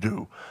nothing to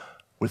do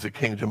with the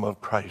kingdom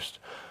of Christ.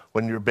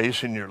 When you're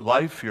basing your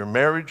life, your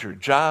marriage, your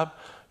job,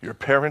 your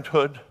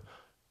parenthood,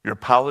 your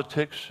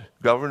politics,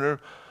 governor,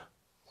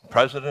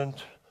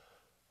 president,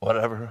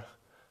 whatever,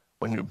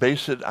 when you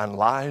base it on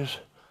lies,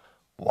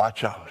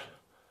 watch out,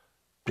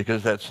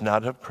 because that's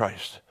not of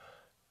Christ.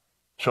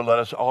 So let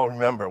us all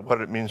remember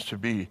what it means to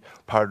be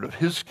part of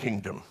his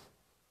kingdom,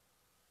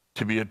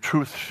 to be a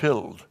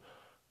truth-filled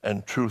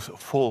and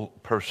truthful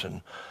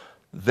person.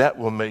 That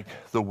will make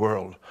the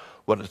world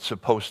what it's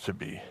supposed to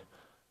be.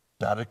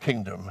 Not a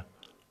kingdom,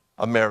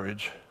 a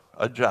marriage,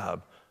 a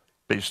job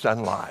based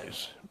on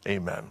lies.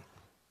 Amen.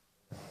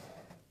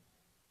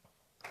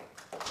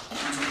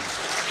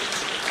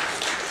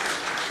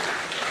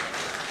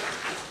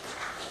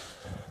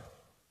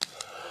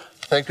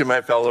 Thank you,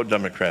 my fellow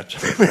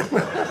Democrats.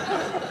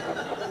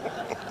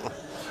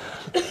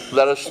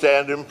 Let us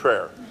stand in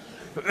prayer.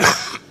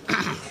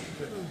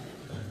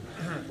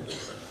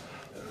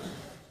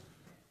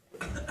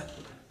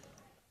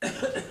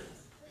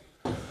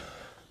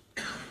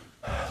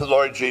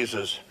 Lord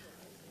Jesus,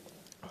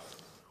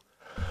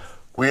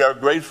 we are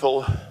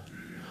grateful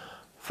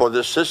for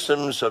the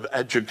systems of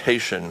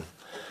education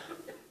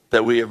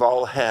that we have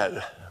all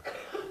had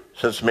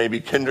since maybe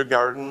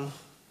kindergarten,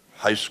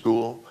 high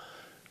school,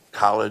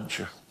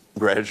 college,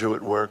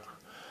 graduate work,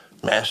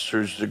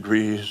 master's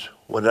degrees,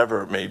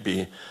 whatever it may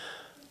be.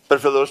 But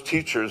for those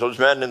teachers, those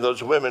men and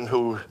those women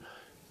who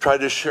try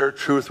to share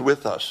truth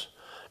with us,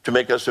 to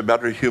make us a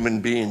better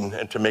human being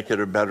and to make it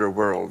a better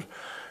world.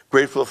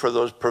 Grateful for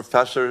those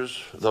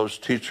professors, those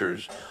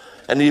teachers,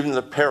 and even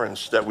the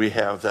parents that we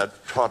have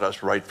that taught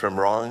us right from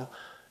wrong.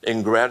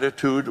 In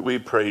gratitude, we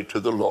pray to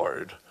the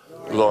Lord.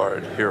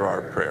 Lord, hear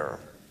our prayer.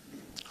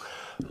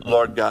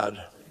 Lord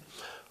God,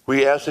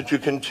 we ask that you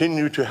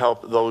continue to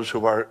help those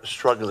who are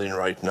struggling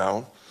right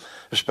now,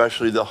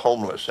 especially the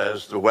homeless,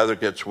 as the weather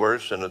gets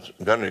worse, and it's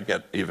going to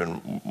get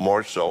even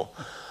more so.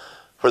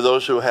 For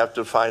those who have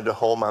to find a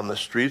home on the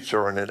streets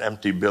or in an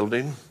empty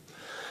building,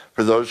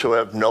 for those who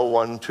have no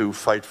one to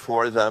fight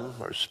for them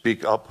or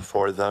speak up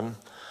for them.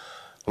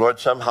 Lord,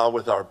 somehow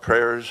with our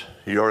prayers,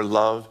 your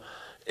love,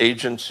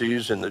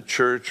 agencies in the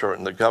church or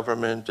in the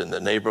government, in the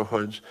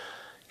neighborhoods,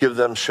 give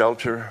them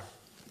shelter,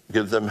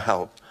 give them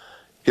help,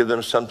 give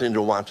them something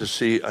to want to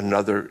see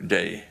another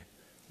day.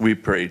 We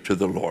pray to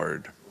the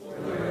Lord.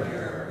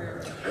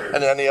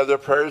 And any other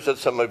prayers that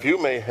some of you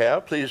may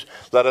have, please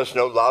let us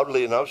know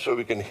loudly enough so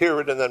we can hear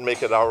it and then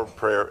make it our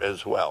prayer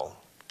as well.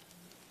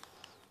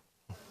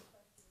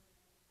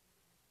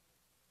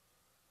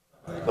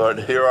 Lord,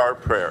 hear our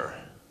prayer.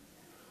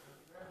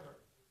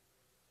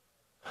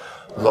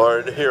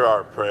 Lord, hear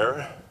our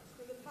prayer.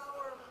 For the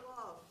power of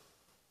love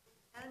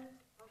and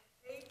of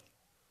faith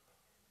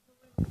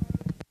and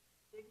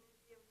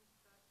dignity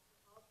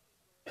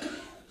of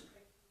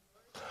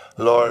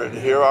Lord,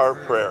 hear our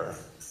prayer.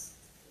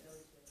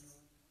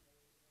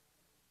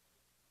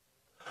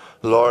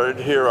 Lord,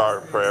 hear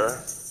our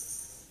prayer.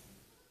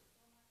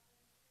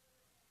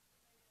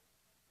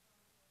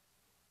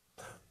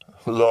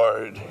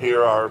 Lord,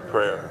 hear our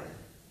prayer.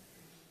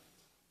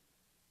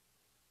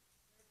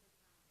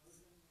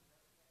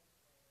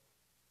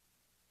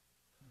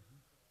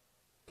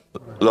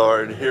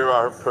 Lord, hear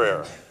our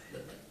prayer.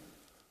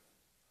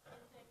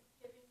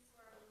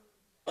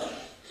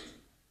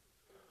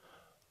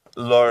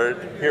 Lord,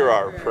 hear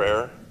our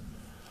prayer.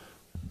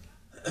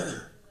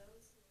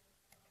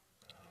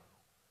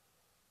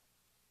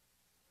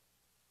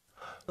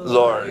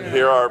 Lord,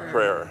 hear our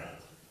prayer.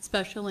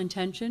 Special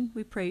intention,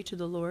 we pray to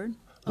the Lord.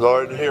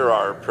 Lord, hear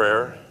our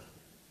prayer.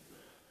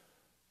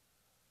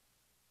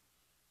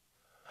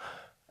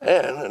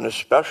 And a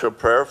special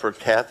prayer for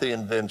Kathy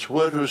and Vince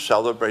Wood, who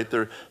celebrate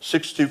their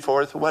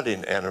 64th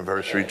wedding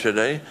anniversary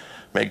today.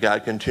 May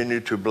God continue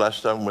to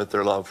bless them with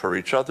their love for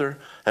each other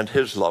and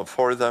his love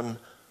for them.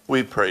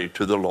 We pray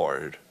to the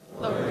Lord.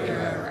 Lord, hear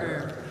our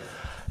prayer.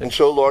 And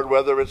so, Lord,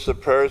 whether it's the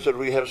prayers that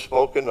we have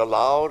spoken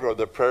aloud or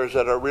the prayers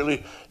that are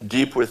really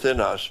deep within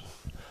us,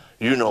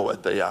 you know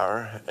what they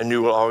are, and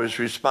you will always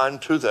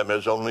respond to them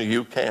as only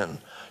you can.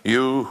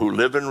 You who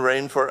live and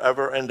reign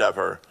forever and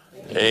ever.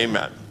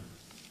 Amen.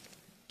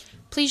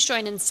 Please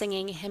join in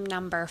singing hymn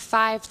number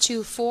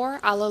 524,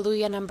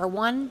 Alleluia number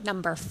 1,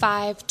 number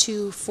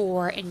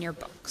 524 in your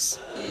books.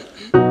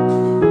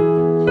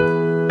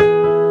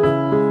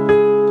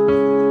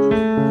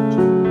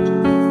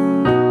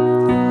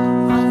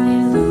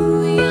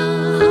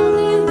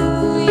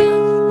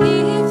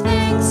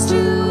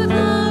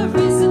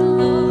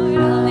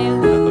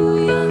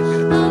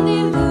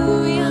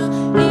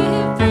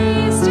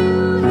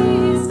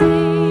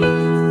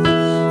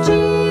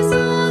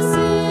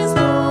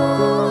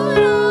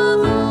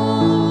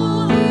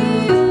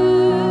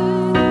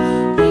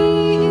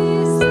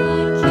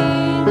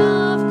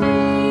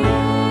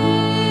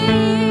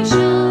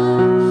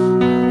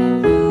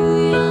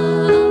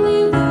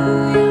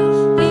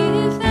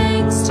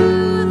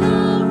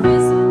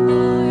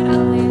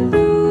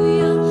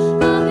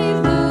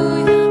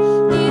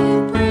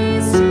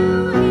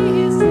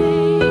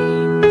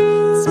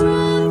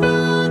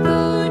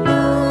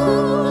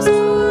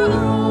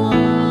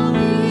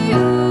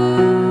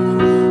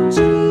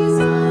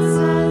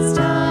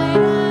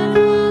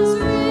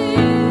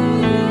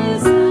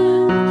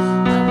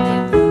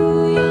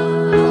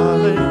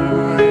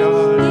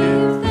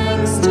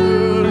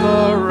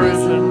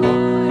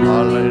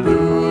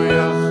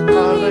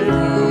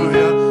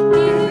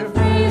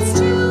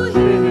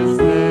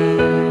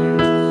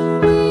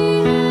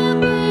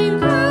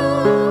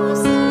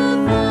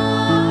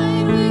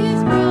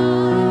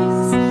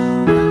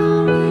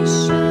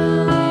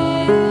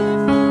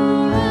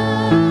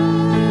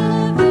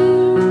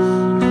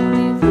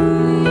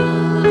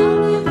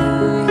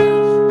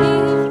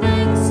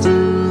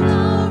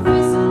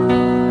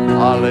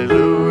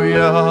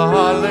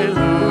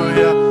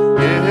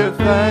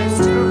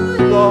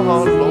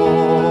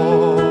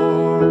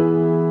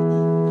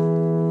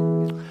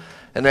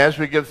 And as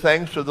we give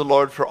thanks to the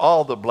Lord for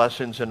all the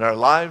blessings in our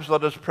lives,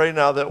 let us pray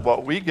now that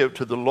what we give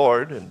to the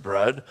Lord in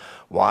bread,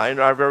 wine,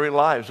 our very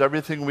lives,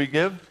 everything we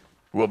give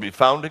will be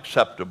found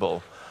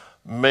acceptable.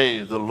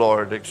 May the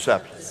Lord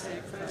accept. The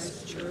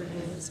sacrifice at your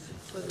hands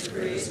for the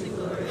praise and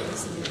glory of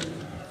his name,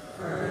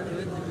 for our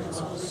good and the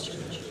Holy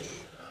Church.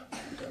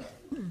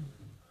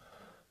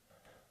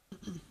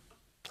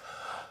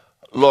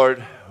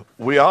 Lord,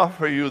 we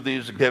offer you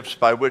these gifts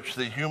by which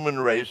the human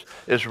race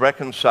is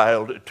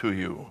reconciled to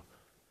you.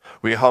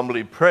 We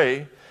humbly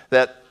pray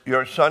that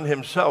your Son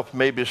himself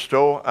may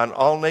bestow on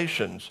all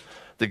nations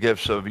the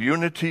gifts of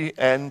unity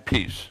and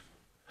peace.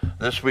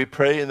 This we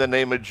pray in the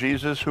name of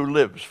Jesus, who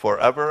lives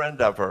forever and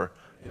ever.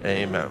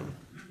 Amen.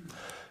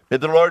 May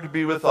the Lord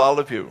be with all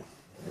of you.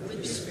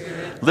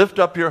 Lift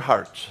up your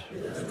hearts.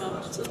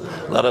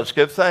 Let us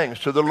give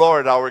thanks to the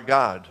Lord our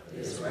God.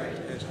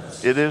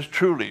 It is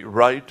truly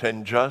right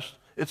and just.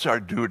 It's our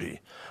duty,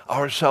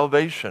 our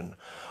salvation,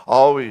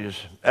 always,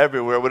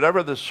 everywhere,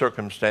 whatever the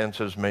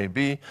circumstances may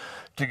be,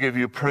 to give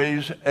you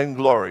praise and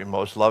glory,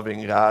 most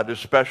loving God,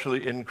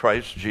 especially in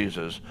Christ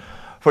Jesus.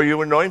 For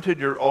you anointed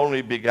your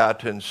only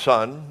begotten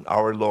Son,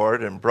 our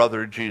Lord and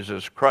brother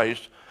Jesus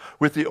Christ,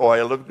 with the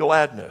oil of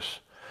gladness.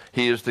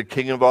 He is the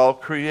King of all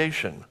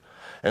creation.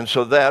 And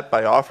so that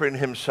by offering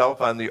himself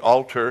on the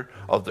altar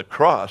of the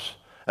cross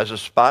as a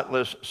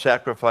spotless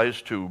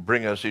sacrifice to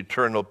bring us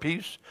eternal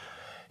peace,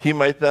 he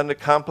might then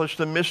accomplish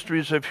the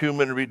mysteries of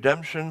human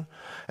redemption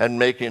and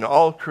making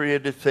all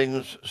created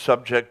things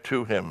subject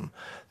to him.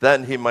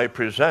 Then he might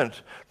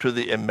present to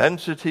the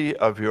immensity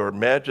of your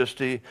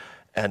majesty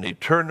an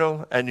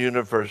eternal and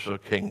universal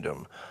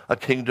kingdom, a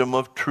kingdom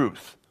of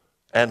truth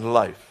and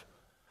life,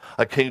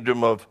 a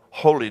kingdom of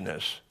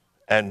holiness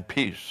and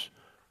peace,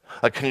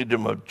 a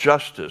kingdom of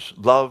justice,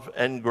 love,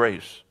 and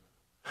grace.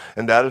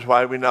 And that is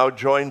why we now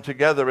join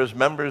together as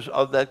members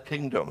of that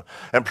kingdom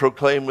and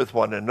proclaim with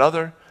one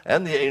another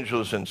and the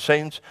angels and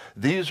saints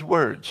these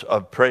words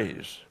of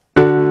praise.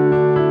 Holy,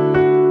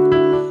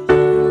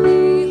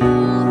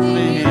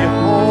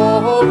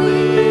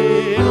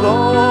 holy,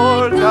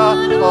 Lord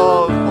God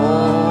of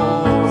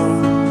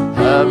hosts,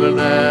 heaven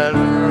and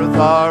earth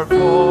are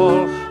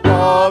full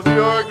of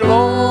your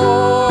glory.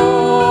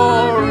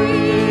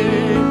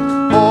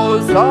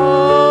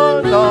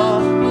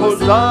 Hosanna,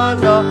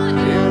 Hosanna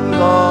in the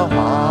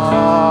highest.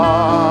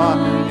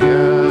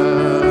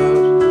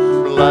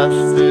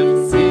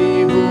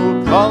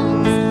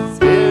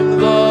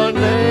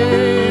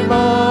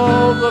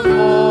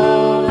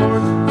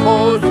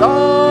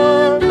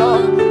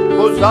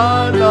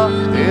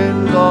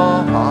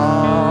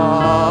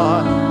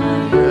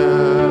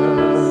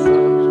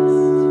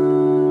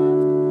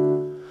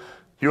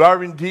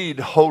 are indeed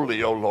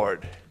holy, O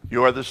Lord.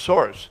 You are the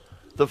source,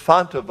 the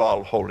fount of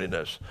all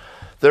holiness.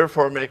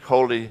 Therefore make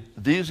holy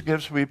these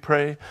gifts, we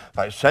pray,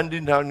 by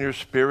sending down your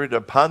Spirit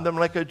upon them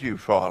like a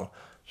dewfall,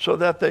 so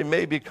that they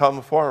may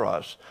become for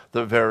us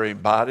the very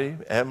body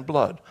and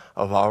blood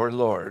of our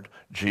Lord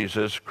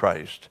Jesus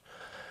Christ.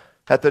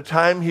 At the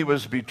time he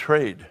was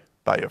betrayed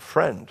by a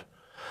friend,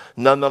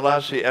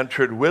 nonetheless he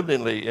entered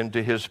willingly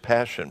into his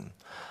passion.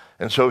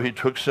 And so he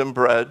took some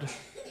bread,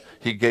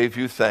 he gave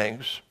you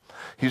thanks,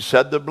 he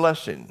said the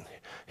blessing,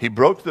 he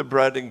broke the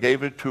bread and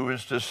gave it to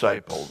his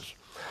disciples.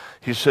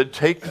 He said,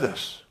 take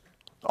this,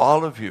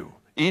 all of you,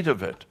 eat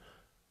of it,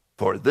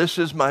 for this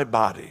is my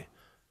body,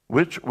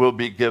 which will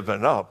be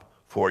given up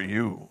for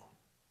you.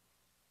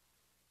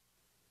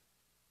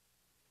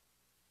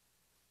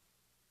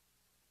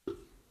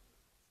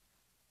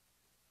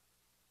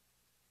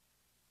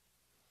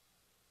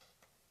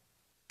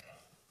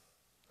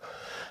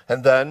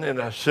 And then, in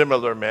a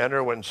similar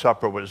manner, when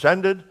supper was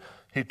ended,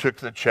 he took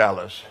the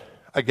chalice,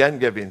 again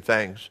giving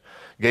thanks,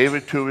 gave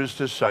it to his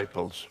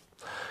disciples.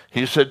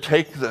 He said,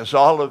 take this,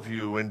 all of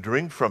you, and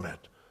drink from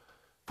it,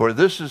 for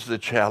this is the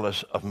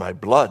chalice of my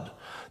blood,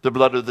 the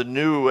blood of the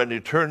new and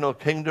eternal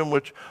kingdom,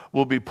 which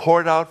will be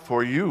poured out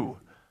for you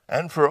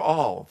and for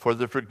all for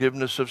the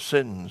forgiveness of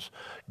sins.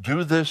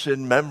 Do this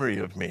in memory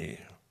of me.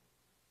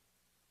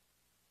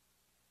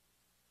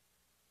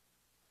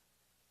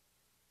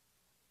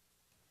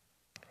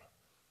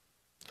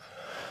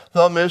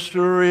 The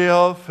mystery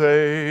of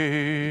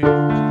faith.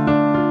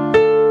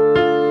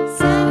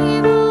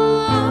 Save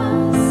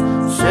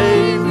us,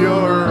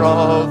 Savior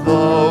of the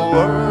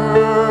world,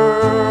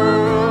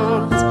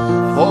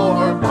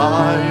 for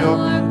by your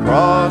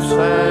cross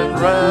and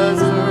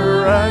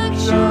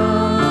resurrection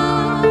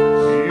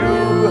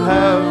you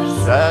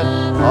have set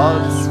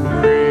us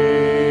free.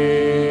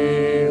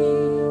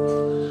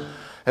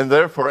 And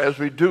therefore, as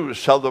we do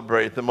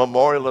celebrate the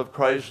memorial of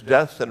Christ's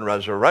death and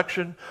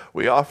resurrection,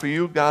 we offer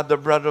you, God, the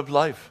bread of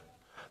life,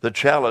 the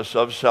chalice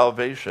of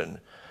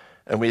salvation.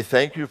 And we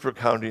thank you for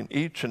counting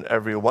each and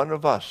every one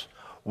of us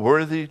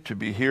worthy to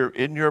be here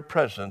in your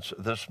presence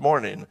this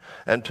morning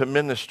and to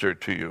minister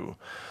to you.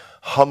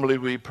 Humbly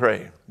we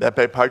pray that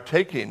by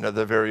partaking of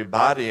the very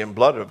body and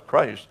blood of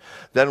Christ,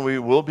 then we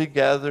will be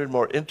gathered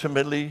more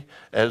intimately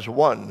as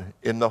one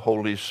in the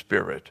Holy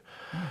Spirit.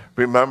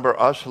 Remember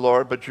us,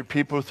 Lord, but your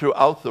people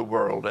throughout the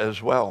world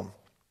as well.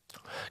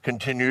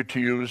 Continue to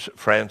use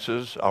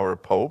Francis, our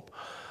Pope,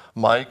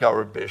 Mike,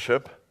 our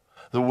Bishop,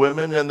 the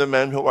women and the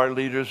men who are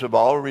leaders of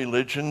all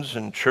religions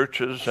and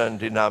churches and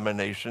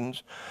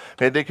denominations.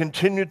 May they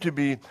continue to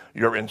be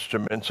your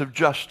instruments of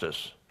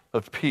justice,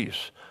 of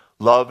peace,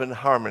 love, and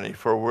harmony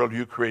for a world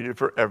you created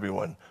for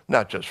everyone,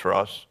 not just for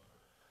us.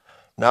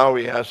 Now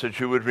we ask that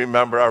you would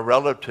remember our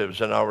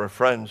relatives and our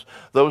friends,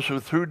 those who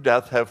through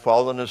death have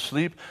fallen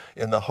asleep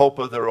in the hope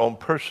of their own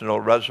personal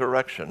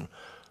resurrection,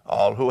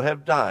 all who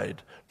have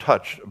died,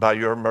 touched by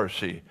your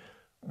mercy.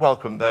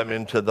 Welcome them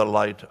into the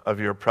light of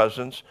your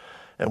presence.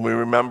 And we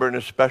remember in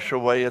a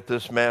special way at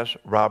this Mass,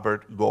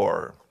 Robert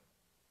Gore.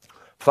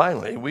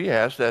 Finally, we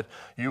ask that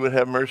you would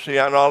have mercy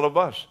on all of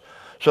us,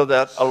 so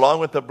that along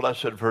with the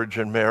Blessed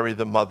Virgin Mary,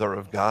 the Mother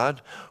of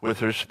God, with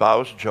her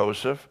spouse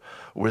Joseph,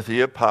 with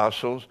the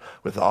apostles,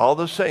 with all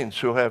the saints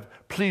who have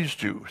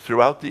pleased you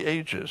throughout the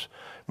ages,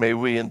 may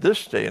we in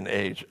this day and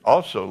age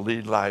also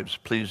lead lives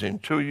pleasing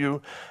to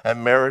you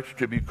and merit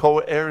to be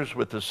co-heirs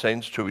with the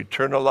saints to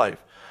eternal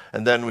life.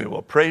 And then we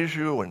will praise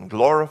you and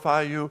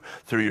glorify you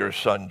through your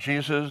Son,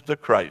 Jesus the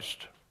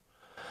Christ.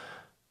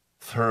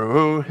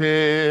 Through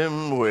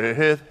him,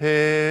 with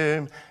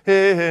him,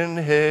 in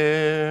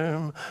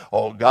him,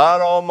 O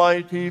God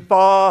Almighty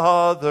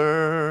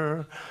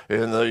Father,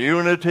 in the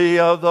unity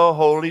of the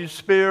Holy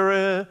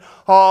Spirit,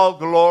 all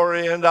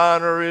glory and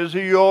honor is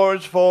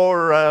yours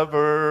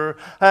forever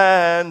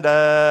and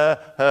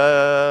ever.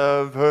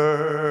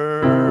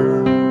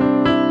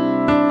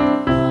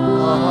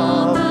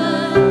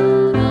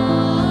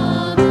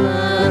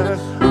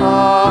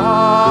 Amen.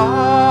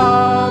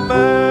 Amen.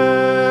 Amen.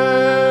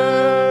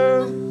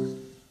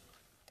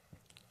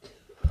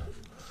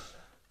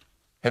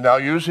 And now,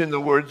 using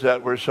the words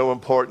that were so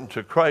important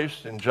to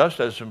Christ and just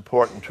as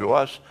important to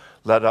us,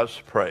 let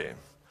us pray.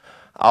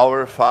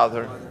 Our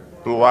Father,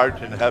 who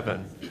art in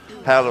heaven,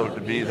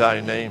 hallowed be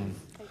thy name.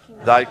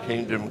 Thy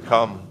kingdom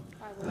come,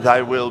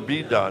 thy will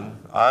be done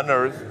on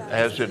earth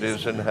as it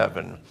is in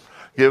heaven.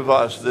 Give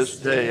us this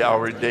day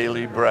our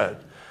daily bread,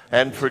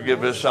 and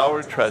forgive us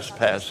our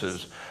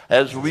trespasses,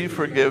 as we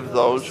forgive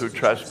those who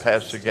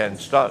trespass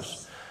against us.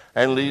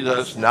 And lead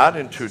us not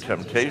into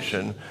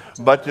temptation,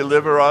 but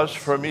deliver us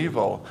from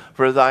evil.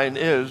 For thine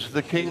is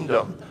the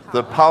kingdom,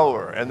 the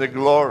power, and the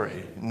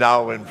glory,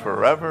 now and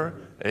forever.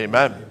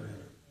 Amen.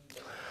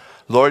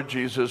 Lord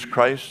Jesus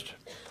Christ,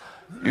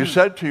 you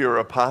said to your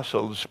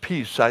apostles,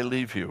 peace I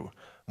leave you,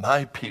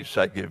 my peace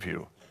I give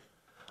you.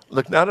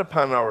 Look not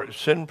upon our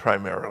sin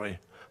primarily,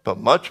 but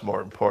much more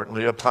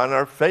importantly upon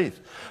our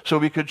faith, so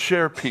we could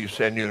share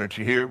peace and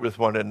unity here with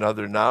one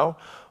another now.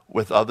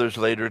 with others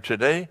later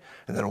today,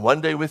 and then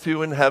one day with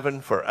you in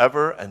heaven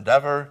forever and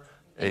ever.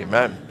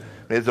 Amen.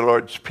 May the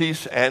Lord's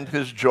peace and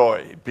his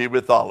joy be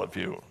with all of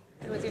you.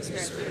 And with your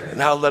spirit.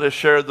 Now let us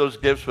share those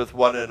gifts with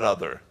one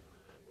another.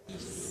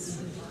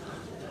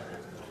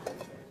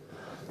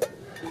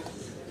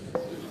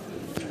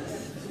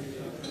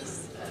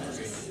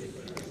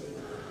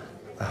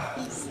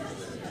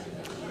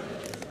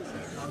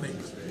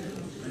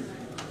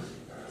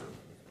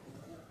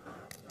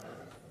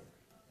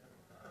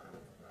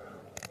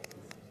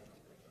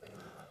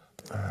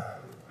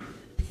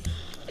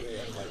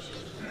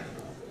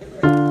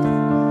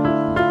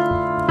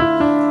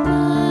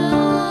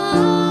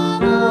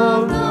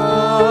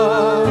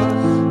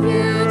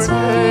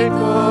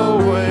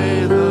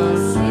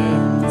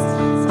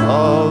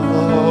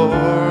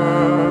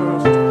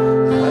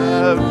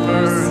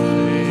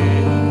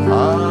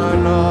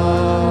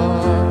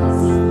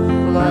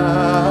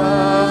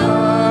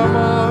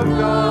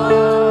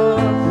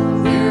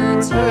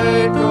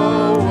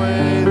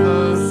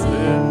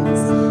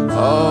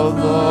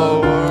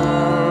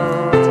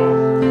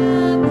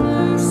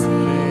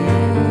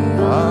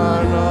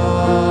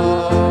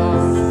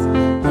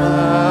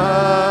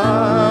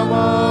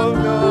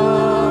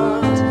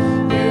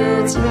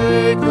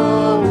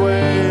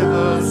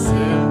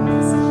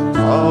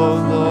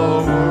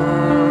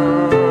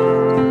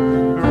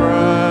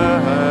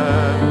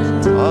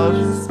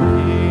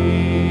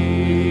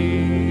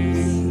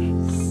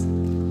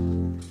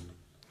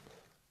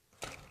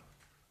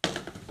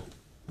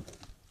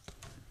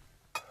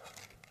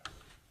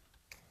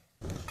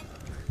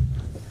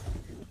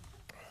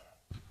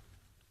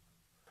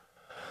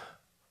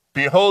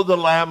 Behold the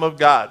Lamb of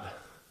God.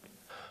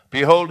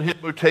 Behold him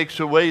who takes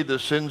away the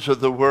sins of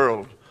the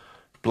world.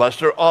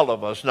 Blessed are all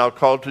of us now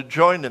called to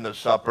join in the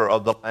supper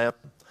of the Lamb.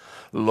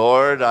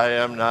 Lord, I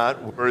am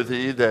not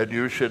worthy that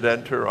you should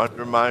enter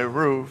under my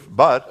roof,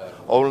 but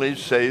only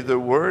say the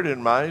word,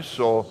 and my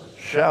soul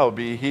shall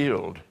be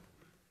healed.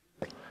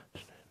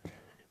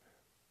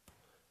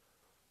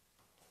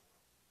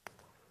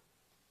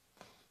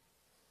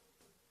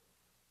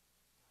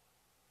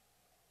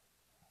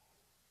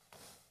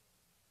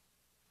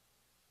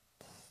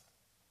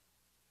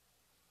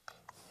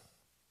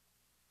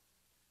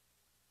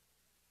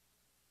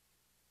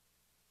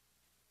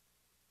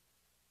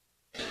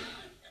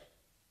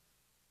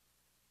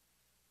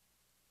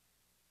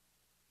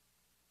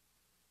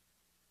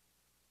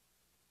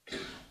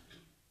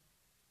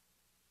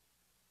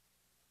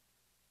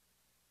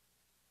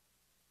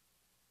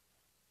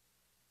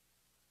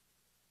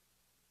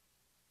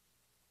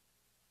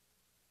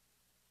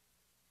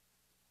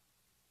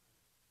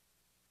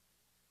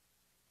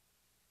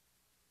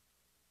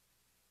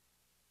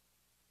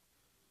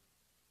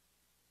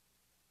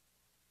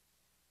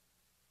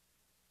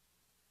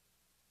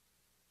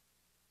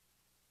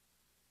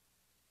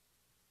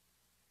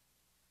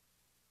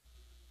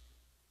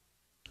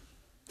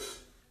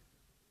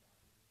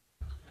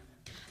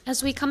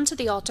 As we come to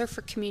the altar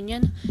for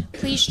communion,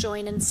 please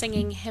join in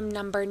singing hymn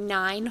number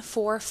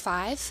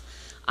 945,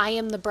 I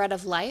Am the Bread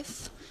of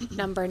Life,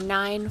 number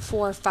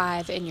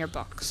 945 in your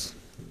books.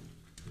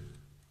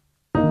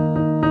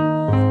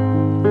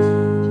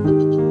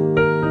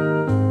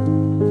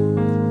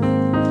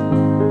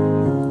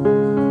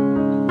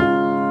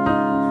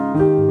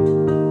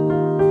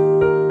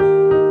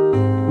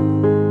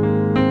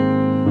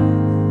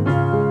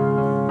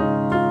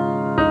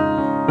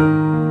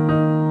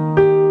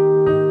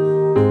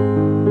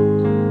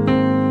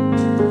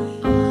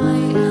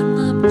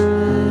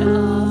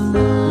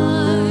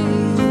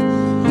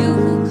 You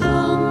who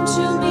come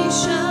to me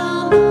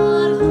shall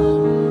not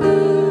hunger.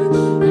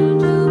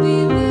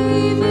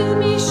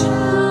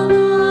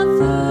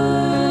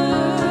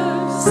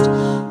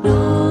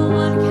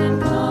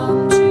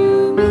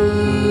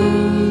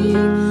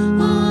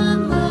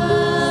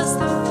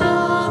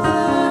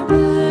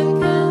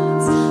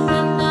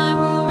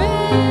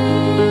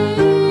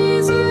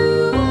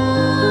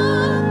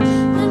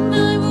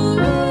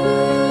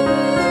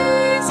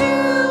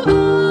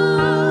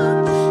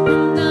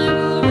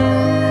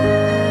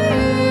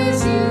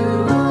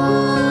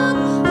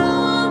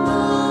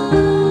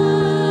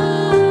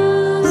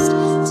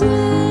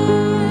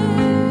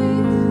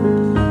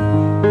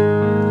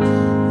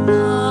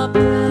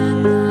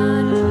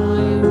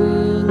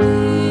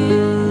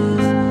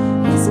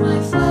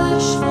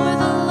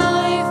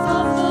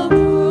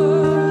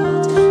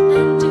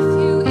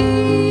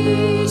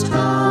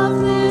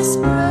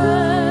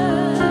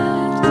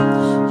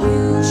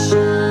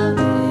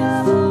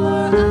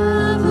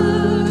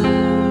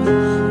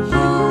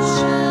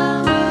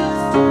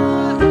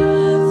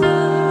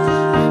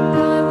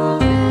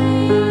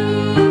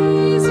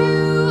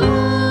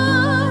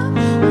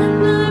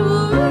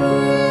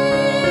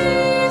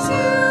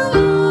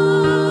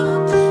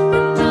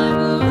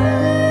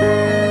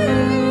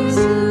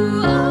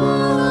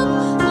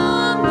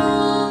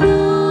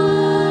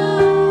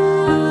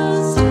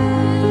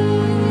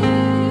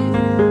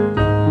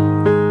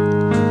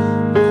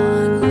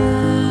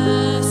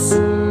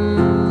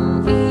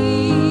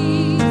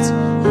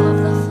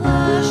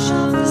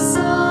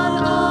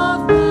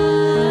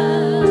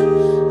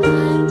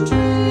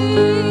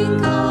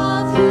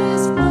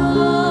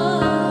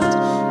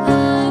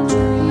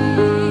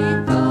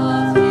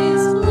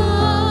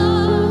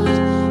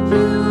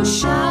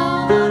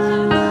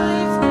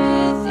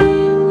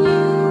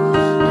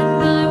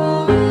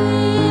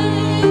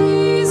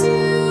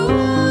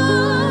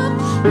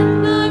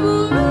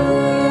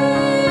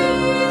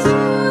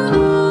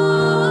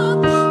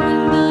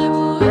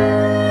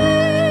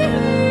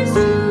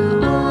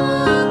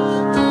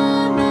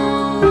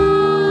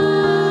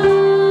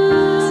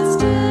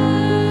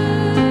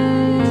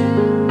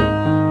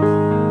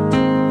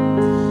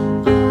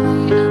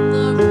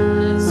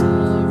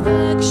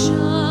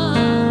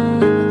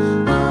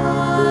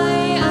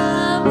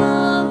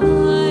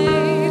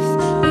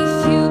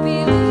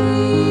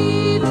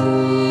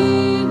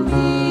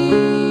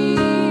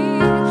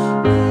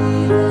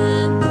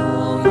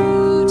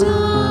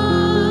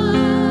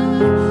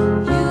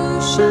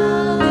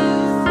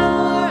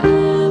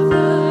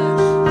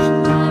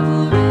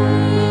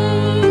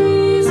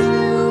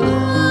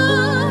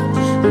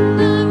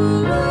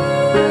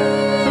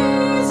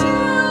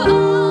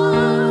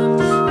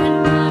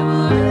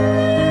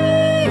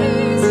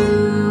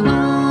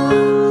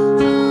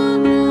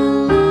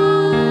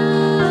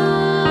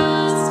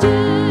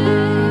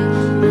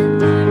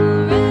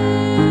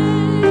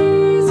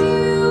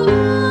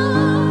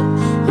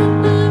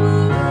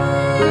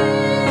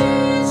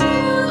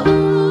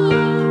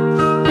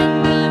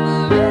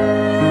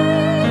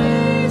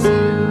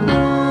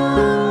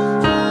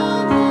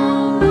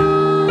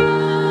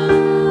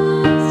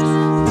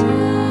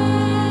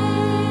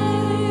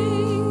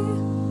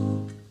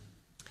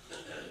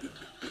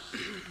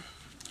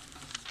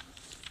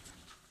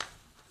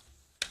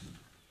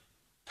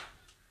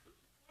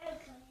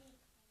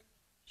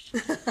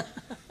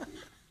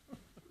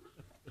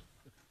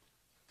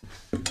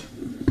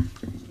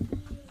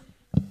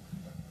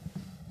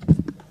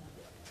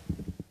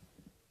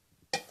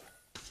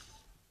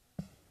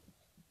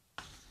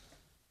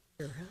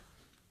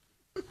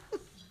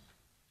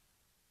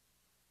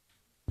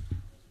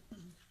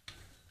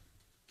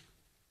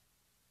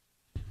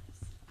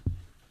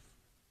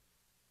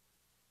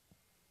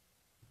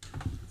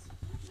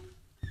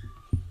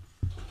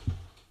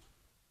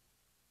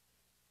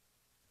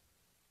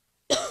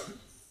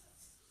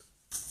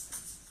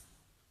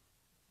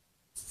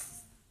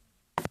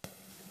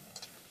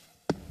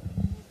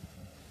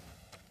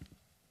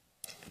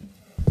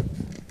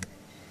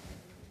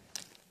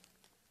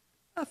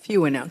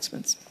 few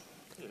announcements.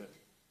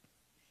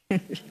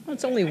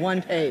 It's only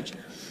one page.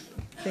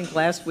 I think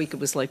last week it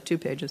was like 2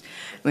 pages.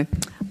 Anyway,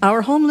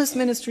 our homeless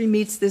ministry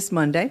meets this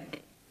Monday.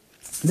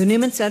 The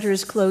Newman Center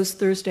is closed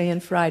Thursday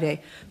and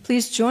Friday.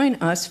 Please join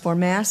us for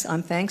Mass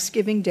on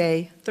Thanksgiving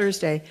Day,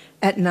 Thursday,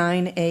 at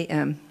 9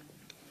 a.m.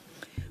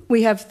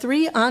 We have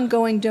 3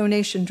 ongoing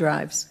donation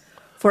drives.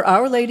 For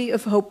Our Lady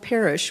of Hope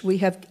Parish, we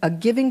have a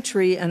giving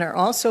tree and are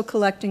also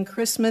collecting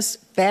Christmas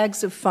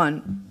bags of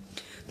fun.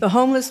 The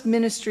homeless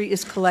ministry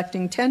is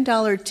collecting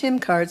 $10 Tim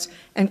cards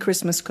and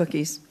Christmas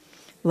cookies.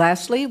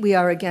 Lastly, we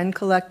are again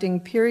collecting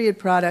period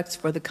products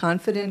for the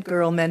Confident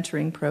Girl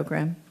Mentoring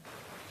Program.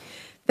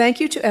 Thank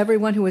you to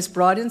everyone who has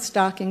brought in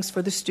stockings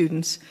for the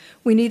students.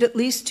 We need at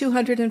least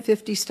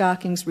 250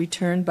 stockings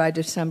returned by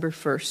December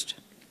 1st.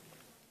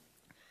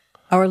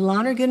 Our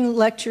Lonergan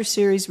Lecture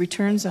Series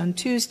returns on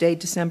Tuesday,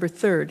 December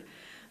 3rd.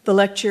 The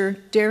lecture,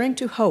 Daring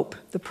to Hope,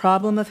 the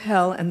Problem of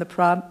Hell and the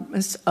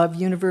Promise of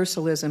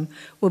Universalism,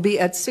 will be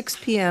at 6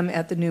 p.m.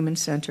 at the Newman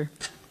Center.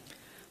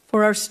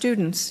 For our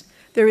students,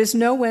 there is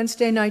no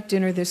Wednesday night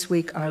dinner this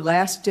week. Our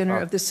last dinner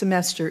of the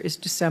semester is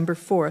December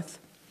 4th.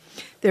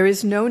 There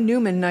is no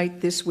Newman night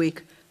this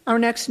week. Our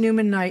next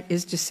Newman night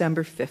is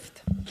December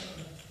 5th.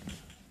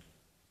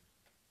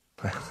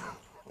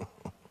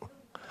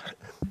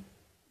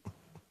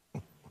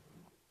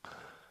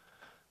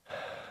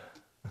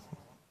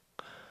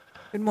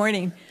 Good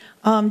morning.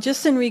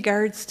 Just in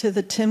regards to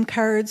the Tim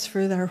cards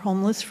for our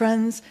homeless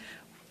friends,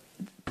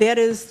 that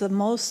is the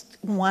most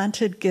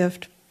wanted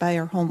gift by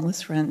our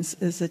homeless friends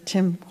is a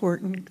Tim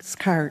Hortons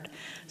card.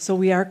 So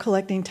we are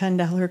collecting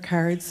 $10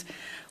 cards.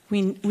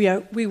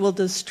 We will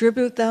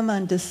distribute them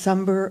on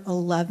December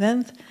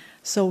 11th.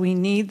 So we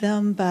need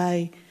them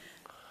by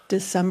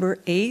December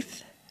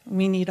 8th.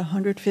 We need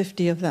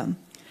 150 of them.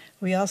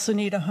 We also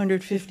need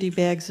 150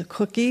 bags of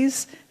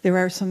cookies. There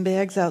are some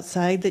bags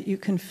outside that you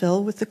can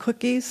fill with the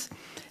cookies.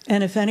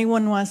 And if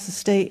anyone wants to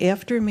stay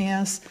after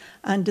Mass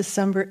on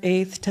December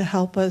 8th to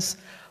help us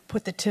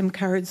put the Tim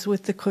cards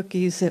with the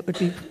cookies, it would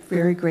be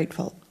very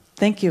grateful.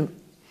 Thank you.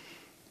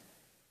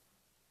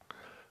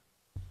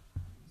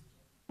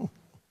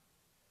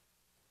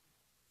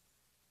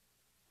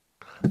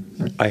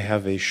 I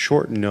have a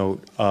short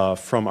note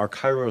from our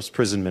Kairos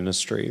Prison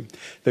Ministry.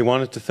 They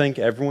wanted to thank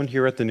everyone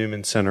here at the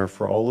Newman Center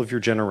for all of your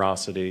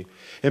generosity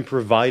in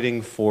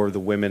providing for the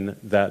women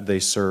that they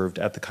served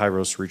at the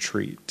Kairos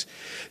retreat.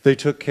 They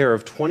took care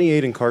of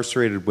 28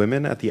 incarcerated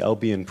women at the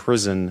Albion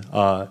prison,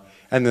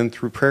 and then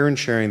through prayer and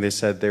sharing, they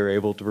said they were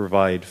able to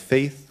provide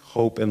faith,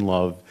 hope, and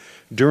love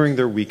during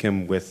their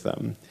weekend with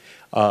them.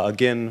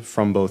 Again,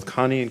 from both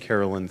Connie and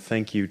Carolyn,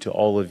 thank you to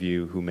all of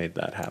you who made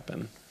that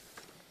happen.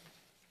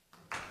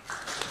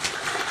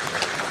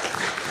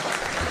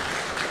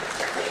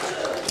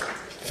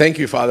 Thank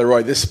you, Father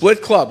Roy. The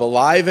Split Club,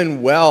 alive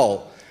and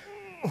well.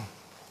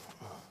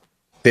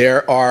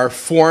 There are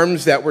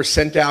forms that were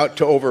sent out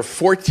to over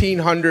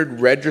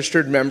 1,400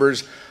 registered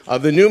members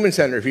of the Newman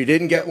Center. If you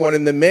didn't get one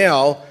in the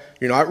mail,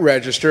 you're not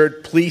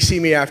registered, please see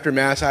me after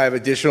Mass. I have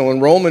additional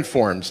enrollment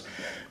forms.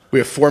 We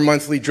have 4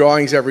 monthly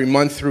drawings every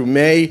month through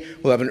May.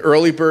 We'll have an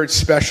early bird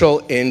special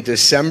in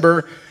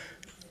December.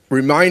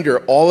 Reminder,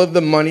 all of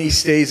the money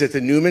stays at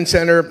the Newman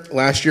Center.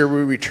 Last year,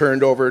 we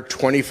returned over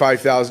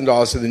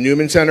 $25,000 to the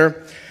Newman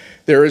Center.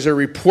 There is a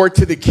report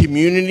to the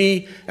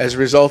community as a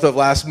result of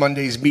last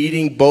Monday's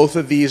meeting. Both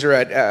of these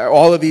are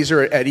all of these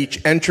are at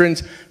each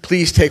entrance.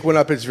 Please take one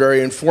up. It's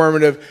very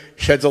informative,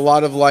 sheds a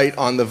lot of light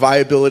on the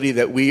viability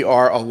that we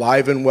are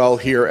alive and well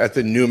here at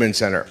the Newman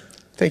Center.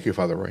 Thank you,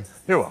 Father Roy.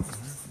 You're welcome.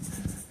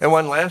 And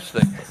one last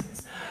thing.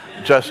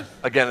 Just,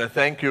 again, a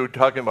thank you,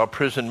 talking about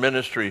prison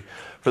ministry.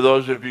 For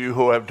those of you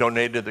who have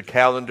donated the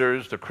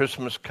calendars, the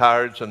Christmas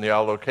cards, and the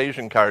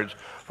all-occasion cards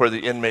for the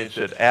inmates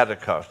at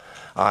Attica.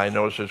 I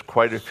notice there's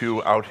quite a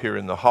few out here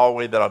in the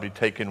hallway that I'll be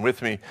taking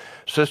with me.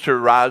 Sister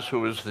Roz,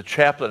 who is the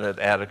chaplain at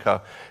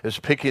Attica, is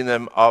picking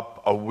them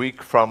up a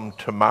week from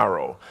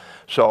tomorrow.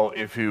 So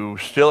if you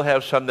still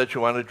have some that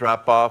you want to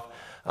drop off,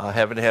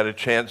 haven't had a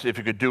chance, if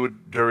you could do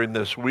it during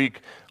this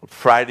week,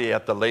 Friday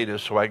at the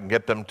latest, so I can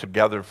get them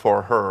together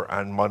for her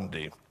on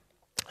Monday.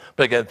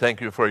 But again,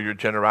 thank you for your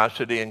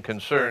generosity and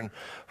concern,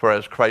 for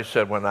as Christ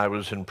said, when I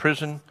was in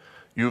prison,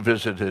 you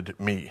visited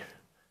me.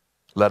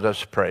 Let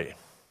us pray.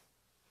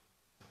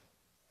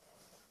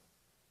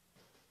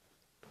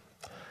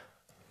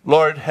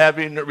 Lord,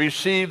 having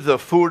received the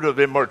food of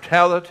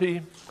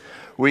immortality,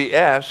 we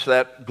ask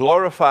that,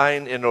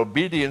 glorifying in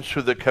obedience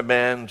to the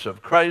commands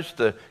of Christ,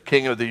 the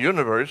King of the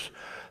universe,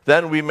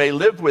 then we may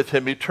live with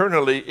him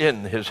eternally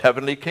in his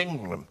heavenly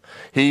kingdom.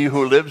 He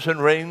who lives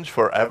and reigns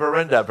forever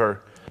and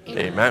ever.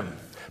 Amen.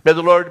 May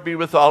the Lord be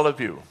with all of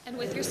you. And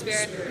with your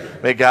spirit.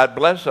 May God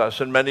bless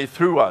us and many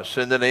through us.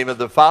 In the name of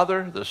the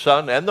Father, the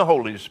Son, and the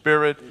Holy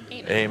Spirit.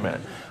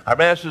 Amen. Our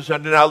Mass is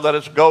ended now. Let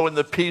us go in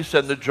the peace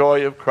and the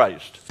joy of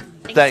Christ.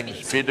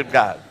 Thanks be to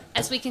God.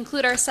 As we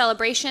conclude our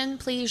celebration,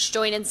 please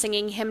join in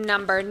singing hymn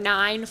number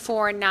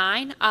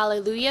 949.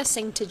 Alleluia.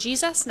 Sing to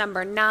Jesus,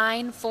 number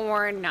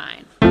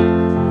 949.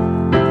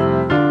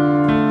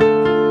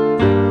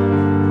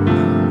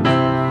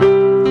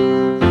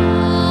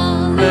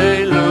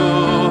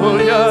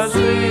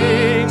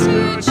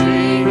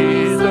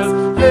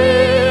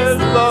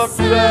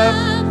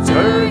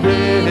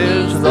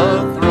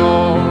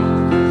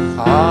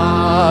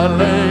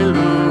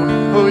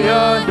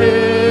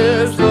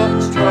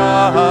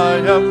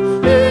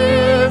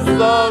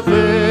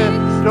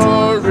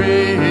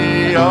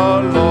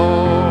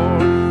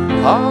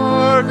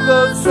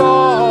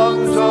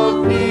 songs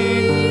of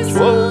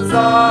peaceful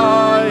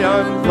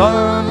Zion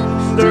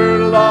thunder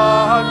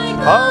like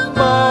a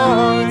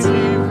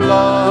mighty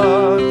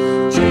flood.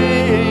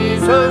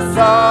 Jesus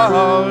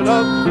out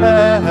of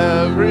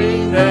every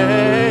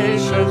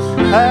nation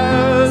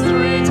has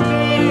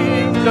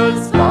redeemed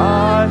us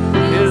by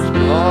his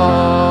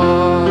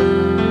blood.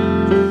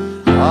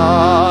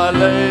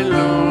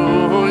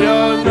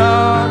 Hallelujah,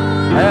 now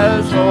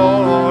as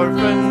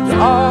orphans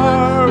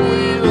are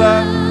we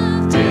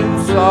left in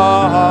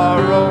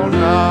sorrow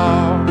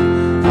now.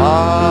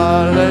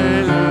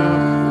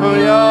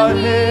 Hallelujah,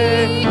 he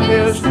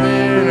is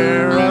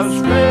near us,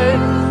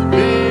 faith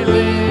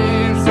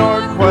believes nor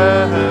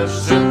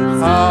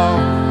questions how.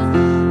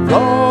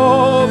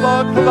 Though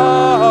the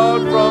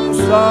cloud from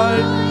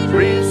sight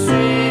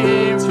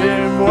received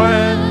him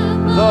when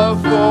the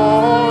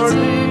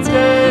 40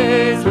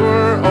 days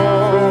were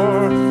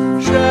o'er,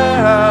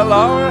 shall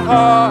our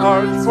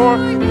hearts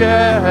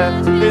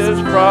forget his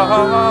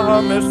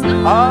promise?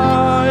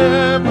 I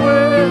am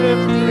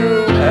with you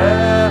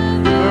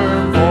evermore.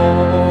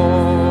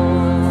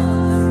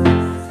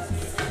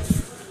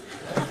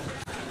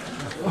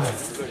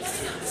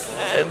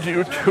 And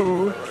you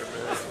too.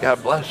 God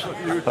bless.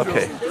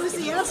 Okay.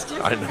 Enthusiastic.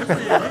 I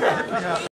know.